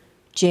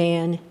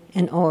 Jan,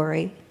 and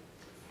Ori,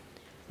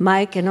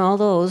 Mike, and all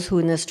those who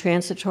in this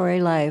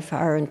transitory life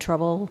are in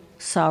trouble,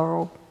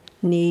 sorrow,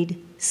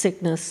 need,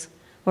 sickness,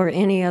 or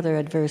any other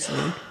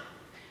adversity.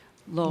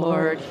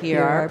 Lord,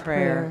 hear our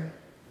prayer.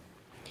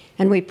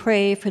 And we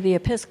pray for the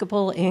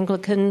Episcopal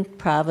Anglican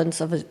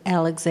Province of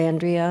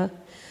Alexandria,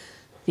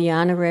 the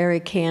honorary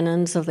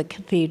canons of the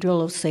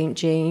Cathedral of St.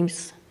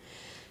 James,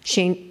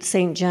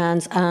 St.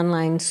 John's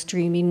online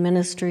streaming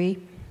ministry.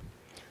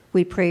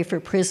 We pray for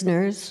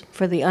prisoners,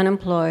 for the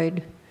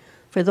unemployed,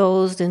 for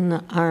those in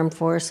the armed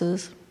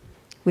forces.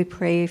 We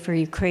pray for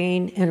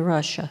Ukraine and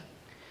Russia.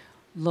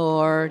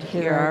 Lord,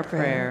 hear our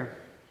prayer.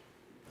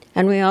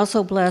 And we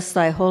also bless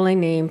thy holy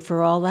name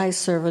for all thy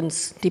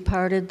servants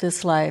departed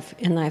this life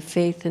in thy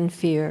faith and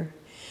fear,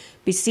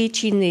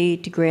 beseeching thee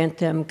to grant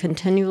them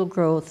continual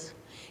growth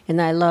in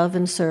thy love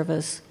and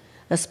service,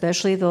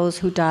 especially those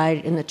who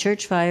died in the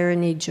church fire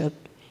in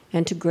Egypt,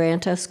 and to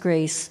grant us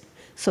grace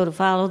so to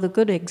follow the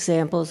good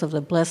examples of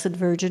the Blessed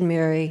Virgin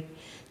Mary,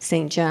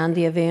 St. John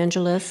the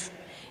Evangelist,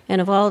 and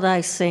of all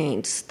thy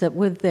saints, that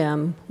with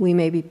them we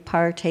may be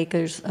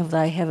partakers of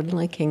thy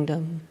heavenly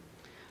kingdom.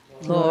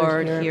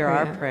 Lord, hear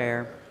our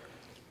prayer.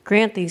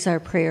 Grant these our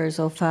prayers,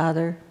 O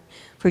Father,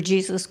 for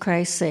Jesus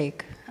Christ's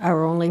sake,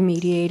 our only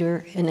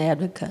mediator and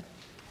advocate.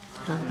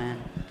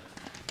 Amen.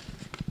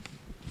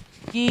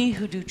 Ye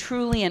who do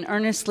truly and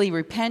earnestly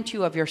repent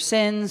you of your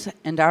sins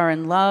and are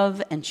in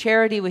love and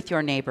charity with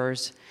your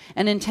neighbors,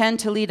 and intend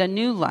to lead a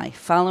new life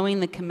following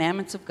the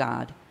commandments of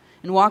God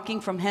and walking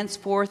from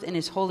henceforth in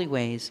his holy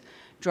ways,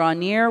 draw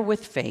near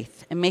with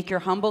faith and make your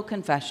humble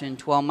confession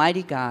to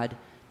Almighty God,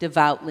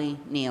 devoutly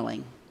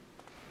kneeling.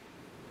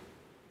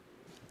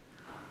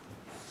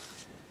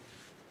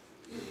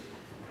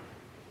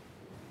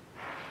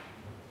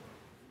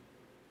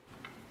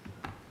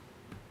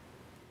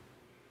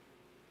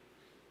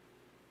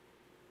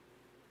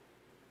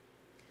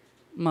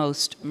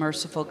 Most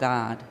merciful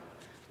God,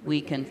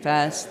 we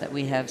confess that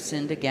we have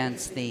sinned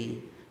against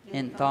thee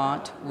in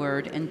thought,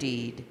 word, and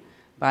deed,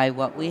 by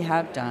what we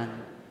have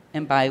done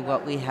and by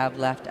what we have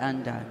left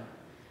undone.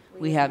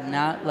 We have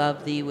not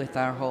loved thee with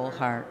our whole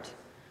heart.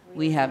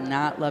 We have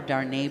not loved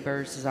our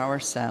neighbors as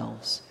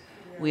ourselves.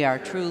 We are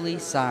truly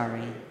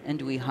sorry,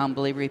 and we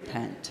humbly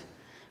repent.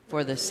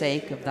 For the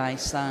sake of thy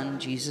Son,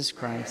 Jesus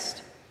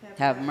Christ,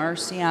 have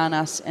mercy on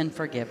us and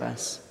forgive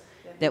us,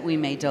 that we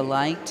may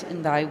delight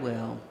in thy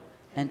will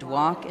and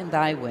walk in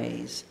thy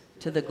ways,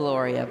 to the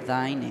glory of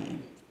thy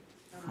name.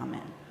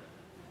 Amen.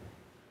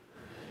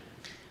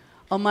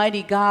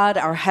 Almighty God,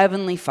 our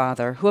heavenly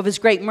Father, who of his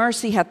great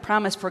mercy hath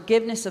promised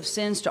forgiveness of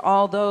sins to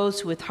all those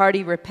who with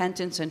hearty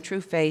repentance and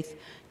true faith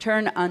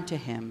turn unto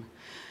him,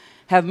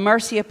 have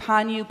mercy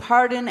upon you,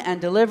 pardon and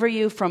deliver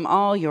you from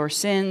all your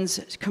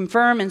sins,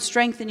 confirm and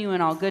strengthen you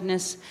in all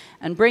goodness,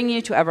 and bring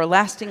you to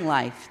everlasting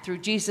life through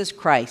Jesus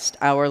Christ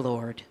our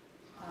Lord.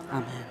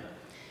 Amen.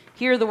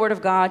 Hear the word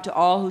of God to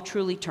all who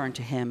truly turn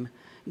to him.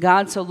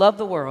 God so loved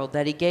the world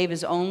that he gave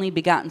his only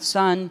begotten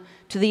Son,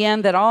 to the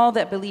end that all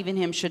that believe in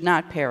him should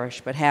not perish,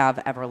 but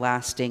have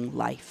everlasting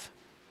life.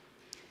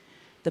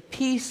 The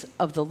peace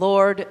of the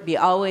Lord be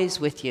always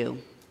with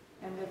you.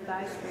 And with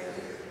thy spirit.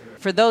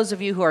 For those of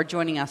you who are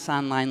joining us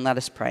online, let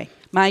us pray.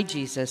 My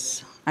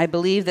Jesus, I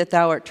believe that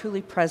thou art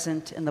truly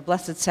present in the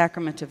blessed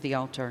sacrament of the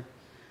altar.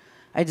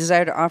 I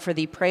desire to offer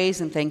thee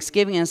praise and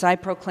thanksgiving as I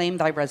proclaim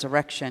thy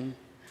resurrection.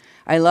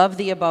 I love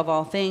thee above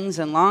all things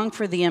and long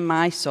for thee in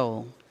my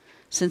soul.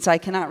 Since I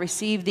cannot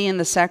receive thee in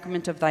the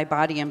sacrament of thy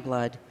body and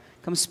blood,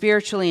 come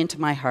spiritually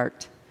into my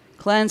heart.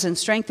 Cleanse and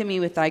strengthen me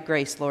with thy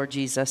grace, Lord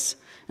Jesus,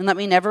 and let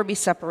me never be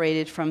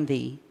separated from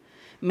thee.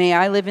 May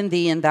I live in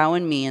thee and thou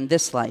in me in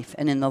this life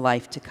and in the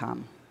life to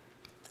come.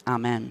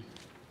 Amen.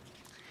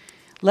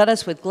 Let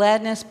us with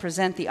gladness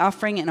present the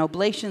offering and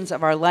oblations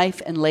of our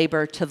life and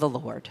labor to the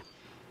Lord.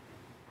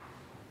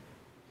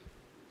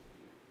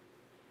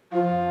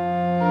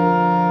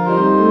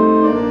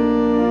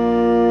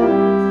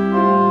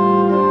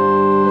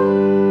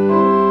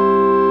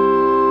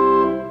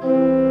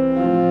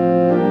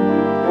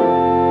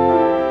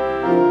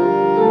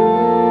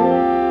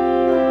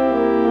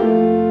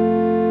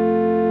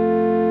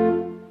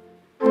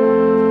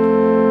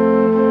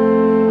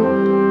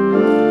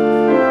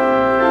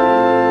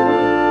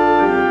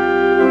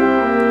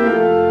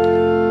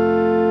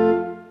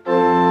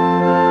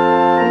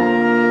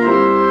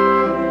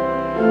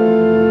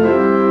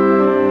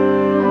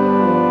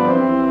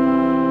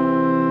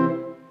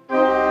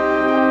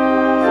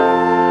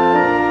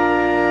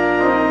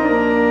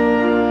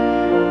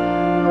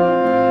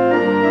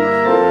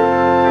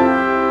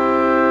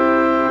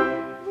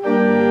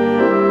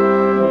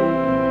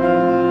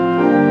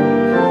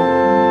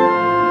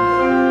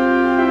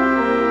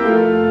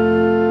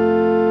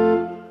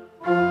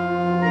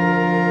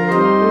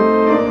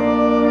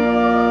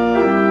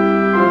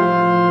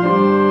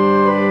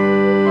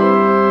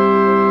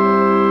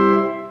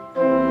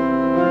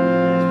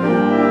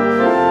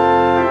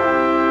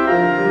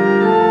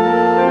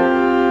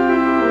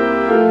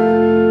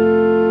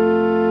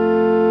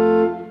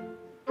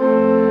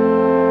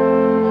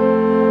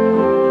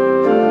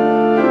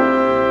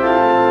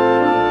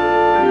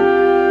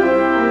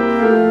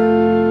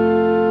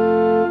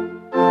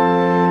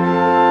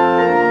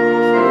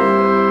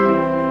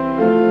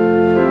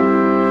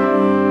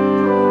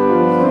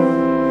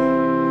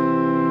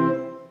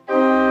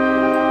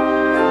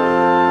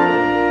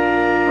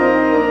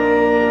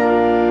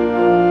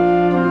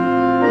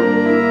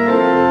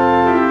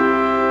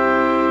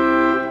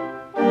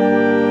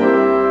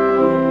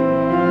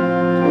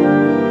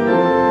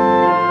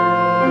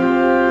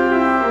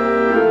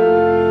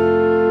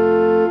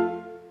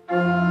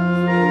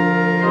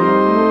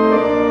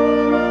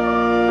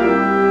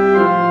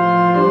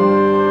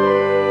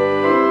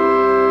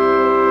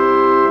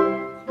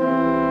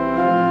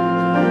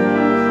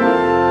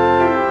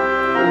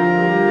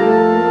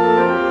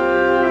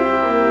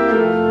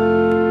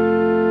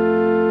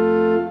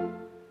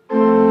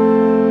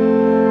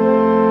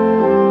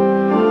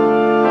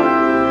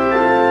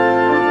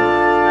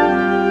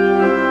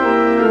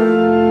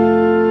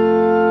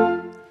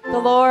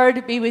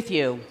 Be with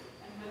you.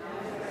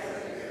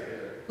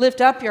 Lift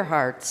up your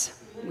hearts.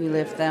 We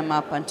lift them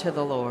up unto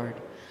the Lord.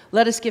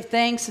 Let us give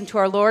thanks unto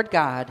our Lord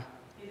God.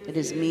 It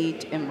is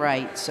meet and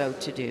right so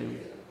to do.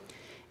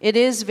 It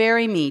is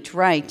very meet,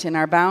 right, and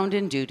our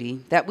bounden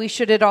duty, that we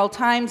should at all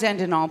times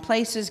and in all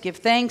places give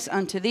thanks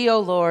unto thee, O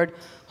Lord,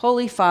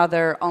 Holy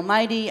Father,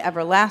 Almighty,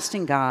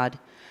 everlasting God,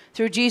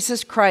 through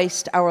Jesus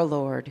Christ our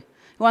Lord,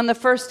 who on the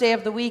first day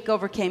of the week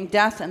overcame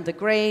death and the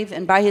grave,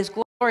 and by his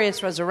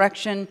glorious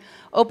resurrection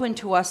opened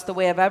to us the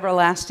way of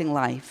everlasting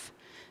life.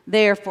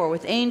 Therefore,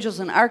 with angels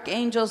and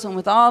archangels and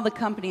with all the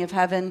company of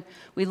heaven,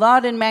 we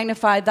laud and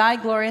magnify thy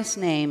glorious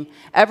name,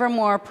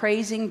 evermore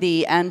praising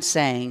thee and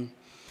saying,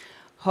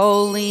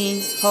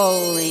 Holy,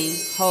 holy,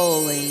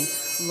 holy,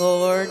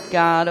 Lord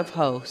God of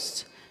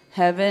hosts,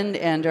 heaven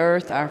and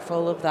earth are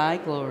full of thy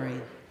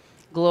glory.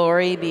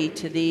 Glory be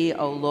to thee,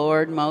 O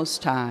Lord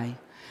Most High.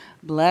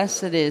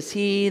 Blessed is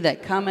he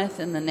that cometh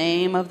in the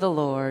name of the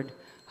Lord.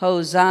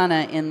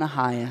 Hosanna in the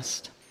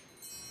highest.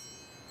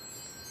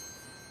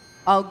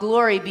 All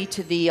glory be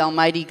to thee,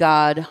 Almighty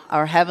God,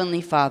 our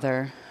heavenly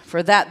Father,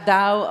 for that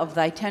thou of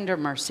thy tender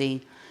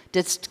mercy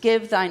didst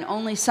give thine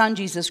only Son,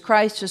 Jesus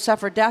Christ, to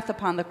suffer death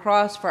upon the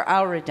cross for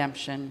our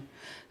redemption,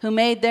 who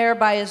made there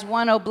by his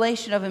one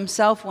oblation of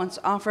himself once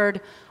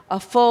offered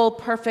a full,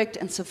 perfect,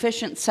 and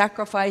sufficient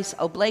sacrifice,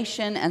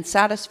 oblation, and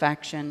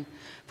satisfaction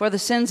for the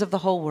sins of the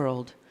whole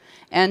world,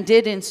 and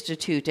did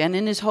institute, and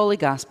in his holy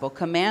gospel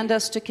command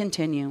us to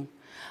continue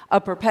a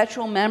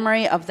perpetual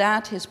memory of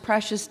that his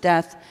precious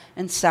death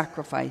and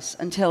sacrifice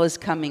until his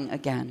coming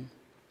again.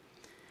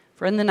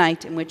 For in the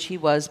night in which he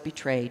was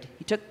betrayed,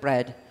 he took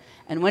bread,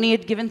 and when he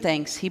had given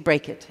thanks, he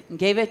brake it, and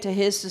gave it to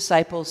his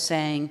disciples,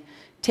 saying,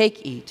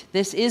 Take, eat,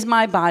 this is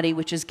my body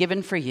which is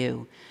given for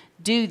you.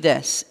 Do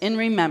this in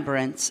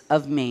remembrance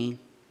of me.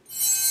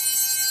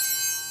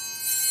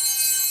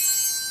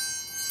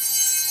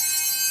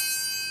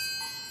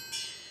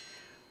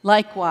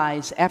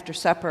 Likewise, after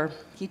supper,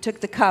 he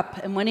took the cup,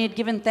 and when he had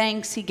given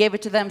thanks, he gave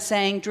it to them,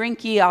 saying,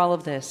 Drink ye all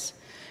of this.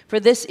 For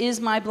this is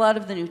my blood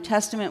of the New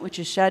Testament, which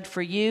is shed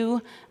for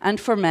you and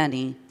for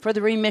many, for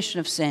the remission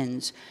of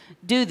sins.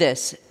 Do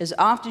this as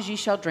oft as ye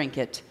shall drink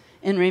it,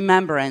 in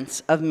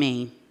remembrance of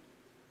me.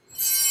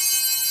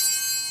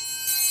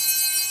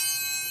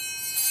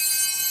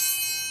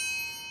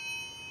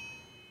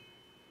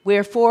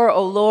 Wherefore,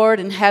 O Lord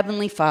and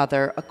Heavenly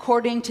Father,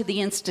 according to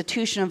the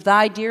institution of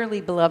thy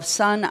dearly beloved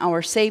Son,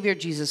 our Savior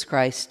Jesus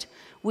Christ,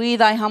 we,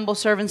 thy humble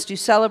servants, do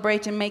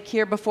celebrate and make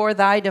here before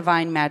thy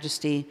divine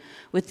majesty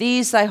with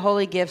these thy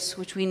holy gifts,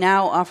 which we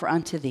now offer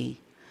unto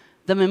thee,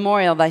 the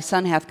memorial thy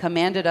Son hath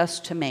commanded us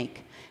to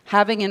make,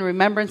 having in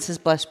remembrance his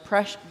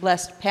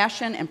blessed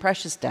passion and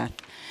precious death,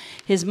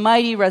 his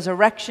mighty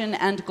resurrection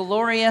and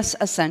glorious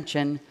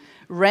ascension,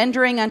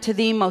 rendering unto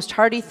thee most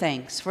hearty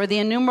thanks for the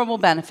innumerable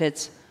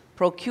benefits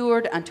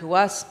procured unto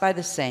us by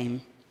the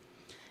same.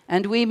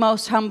 And we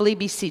most humbly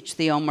beseech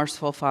thee, O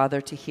merciful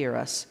Father, to hear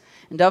us,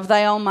 and of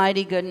thy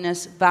almighty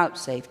goodness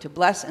vouchsafe to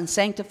bless and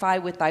sanctify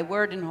with thy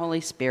word and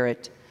Holy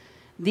Spirit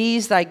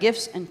these thy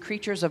gifts and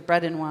creatures of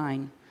bread and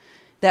wine,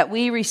 that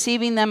we,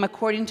 receiving them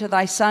according to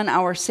thy Son,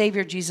 our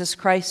Savior Jesus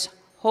Christ's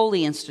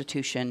holy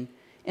institution,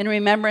 in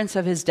remembrance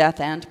of his death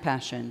and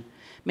passion,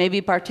 may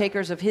be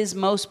partakers of his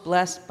most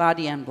blessed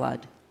body and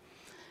blood.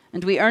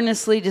 And we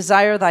earnestly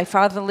desire thy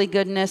fatherly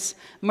goodness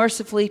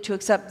mercifully to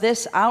accept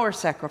this our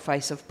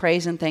sacrifice of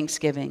praise and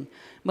thanksgiving,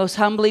 most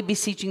humbly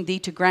beseeching thee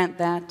to grant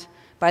that,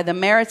 by the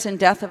merits and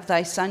death of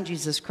thy Son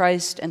Jesus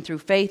Christ, and through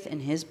faith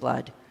in his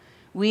blood,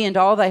 we and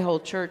all thy whole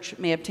church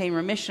may obtain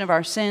remission of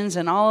our sins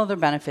and all other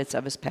benefits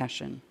of his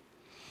passion.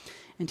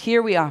 And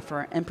here we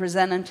offer and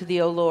present unto thee,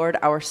 O Lord,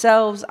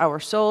 ourselves, our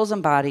souls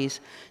and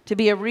bodies, to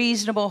be a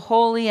reasonable,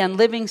 holy, and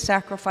living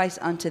sacrifice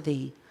unto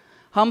thee,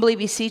 humbly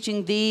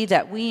beseeching thee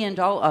that we and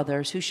all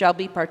others who shall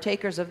be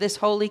partakers of this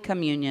holy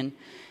communion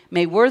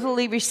may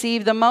worthily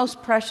receive the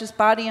most precious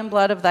body and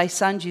blood of thy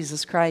Son,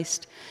 Jesus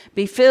Christ,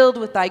 be filled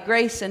with thy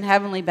grace and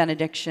heavenly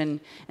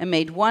benediction, and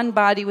made one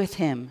body with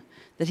him,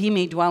 that he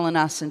may dwell in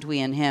us and we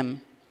in him.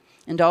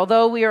 And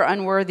although we are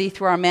unworthy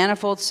through our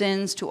manifold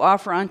sins to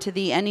offer unto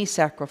thee any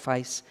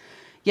sacrifice,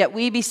 yet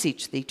we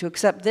beseech thee to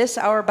accept this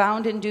our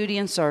bounden duty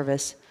and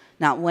service,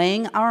 not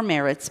weighing our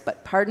merits,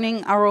 but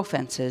pardoning our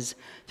offenses,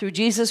 through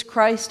Jesus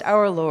Christ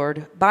our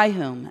Lord, by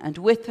whom and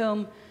with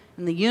whom,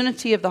 in the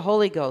unity of the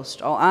Holy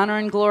Ghost, all honor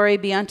and glory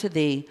be unto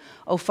thee,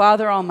 O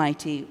Father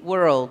Almighty,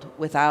 world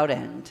without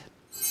end.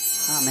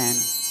 Amen.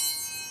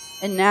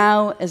 And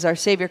now, as our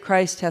Savior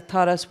Christ hath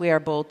taught us, we are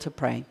bold to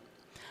pray.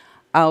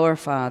 Our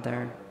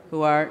Father,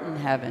 who art in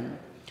heaven,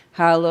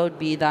 hallowed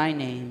be thy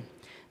name.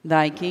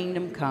 Thy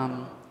kingdom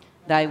come,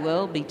 thy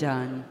will be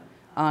done,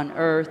 on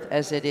earth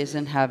as it is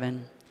in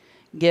heaven.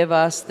 Give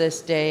us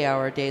this day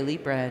our daily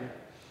bread,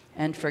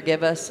 and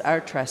forgive us our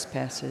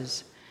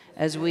trespasses,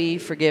 as we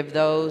forgive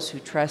those who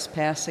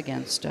trespass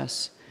against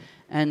us.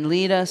 And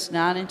lead us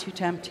not into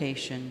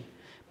temptation,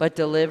 but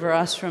deliver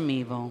us from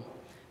evil.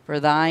 For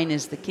thine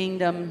is the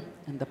kingdom,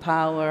 and the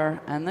power,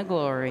 and the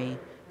glory,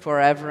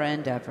 forever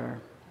and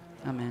ever.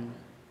 Amen.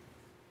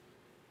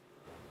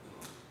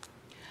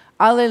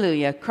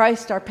 Alleluia.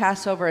 Christ our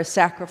Passover is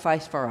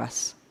sacrificed for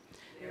us.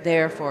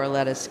 Therefore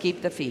let us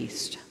keep the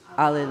feast.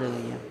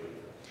 Alleluia.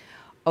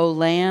 O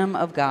Lamb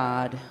of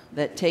God,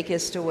 that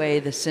takest away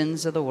the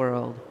sins of the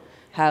world,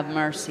 have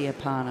mercy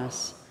upon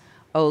us.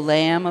 O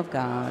Lamb of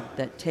God,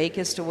 that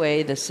takest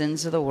away the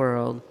sins of the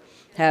world,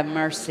 have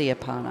mercy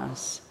upon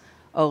us.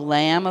 O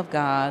Lamb of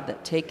God,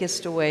 that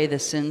takest away the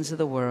sins of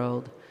the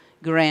world,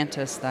 grant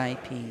us thy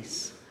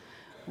peace.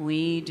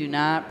 We do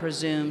not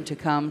presume to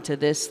come to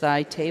this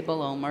thy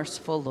table, O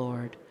merciful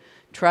Lord,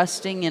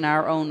 trusting in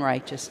our own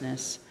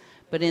righteousness,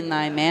 but in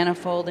thy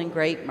manifold and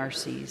great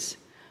mercies.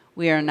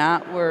 We are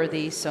not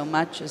worthy so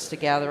much as to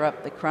gather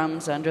up the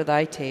crumbs under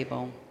thy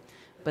table,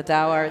 but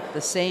thou art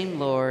the same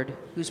Lord,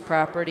 whose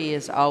property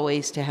is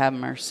always to have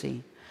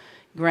mercy.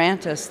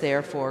 Grant us,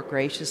 therefore,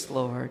 gracious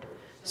Lord,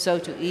 so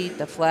to eat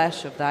the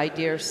flesh of thy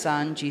dear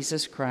Son,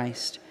 Jesus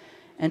Christ,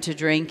 and to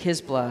drink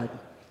his blood,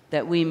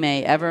 that we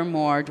may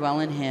evermore dwell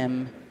in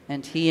him,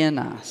 and he in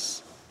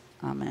us.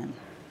 Amen.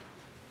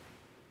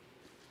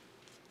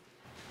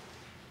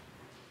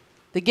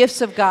 The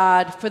gifts of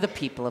God for the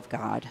people of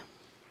God.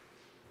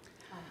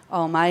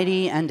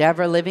 Almighty and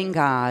ever-living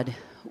God,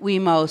 we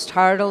most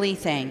heartily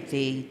thank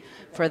thee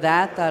for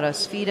that thou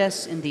dost feed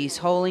us in these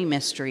holy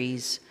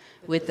mysteries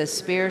with the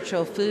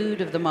spiritual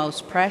food of the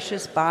most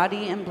precious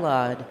body and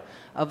blood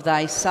of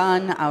thy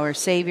Son, our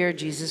Savior,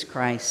 Jesus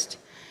Christ,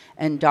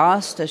 and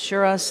dost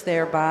assure us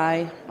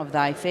thereby of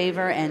thy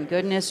favor and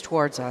goodness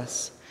towards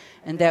us,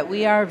 and that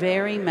we are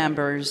very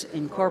members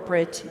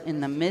incorporate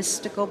in the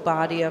mystical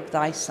body of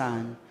thy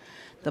Son,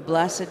 the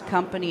blessed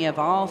company of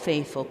all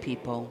faithful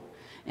people,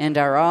 and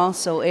are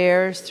also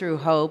heirs through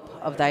hope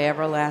of thy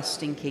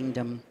everlasting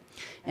kingdom.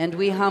 And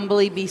we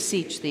humbly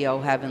beseech thee,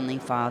 O Heavenly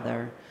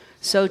Father,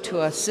 so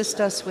to assist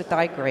us with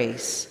thy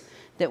grace,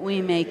 that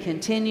we may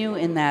continue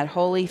in that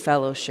holy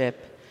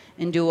fellowship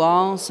and do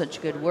all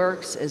such good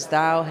works as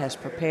thou hast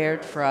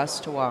prepared for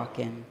us to walk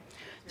in.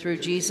 Through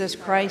Jesus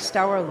Christ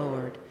our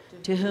Lord,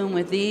 to whom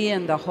with thee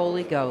and the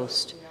Holy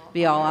Ghost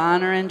be all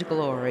honor and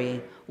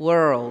glory,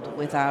 world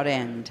without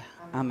end.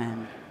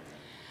 Amen.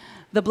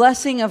 The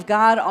blessing of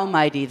God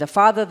Almighty, the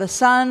Father, the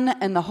Son,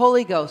 and the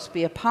Holy Ghost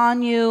be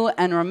upon you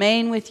and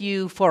remain with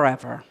you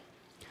forever.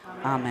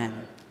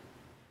 Amen.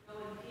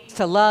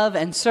 To love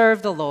and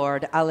serve the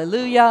Lord.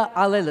 Alleluia,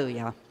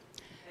 alleluia.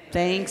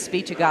 Thanks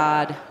be to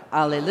God.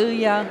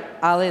 Alleluia,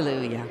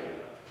 alleluia.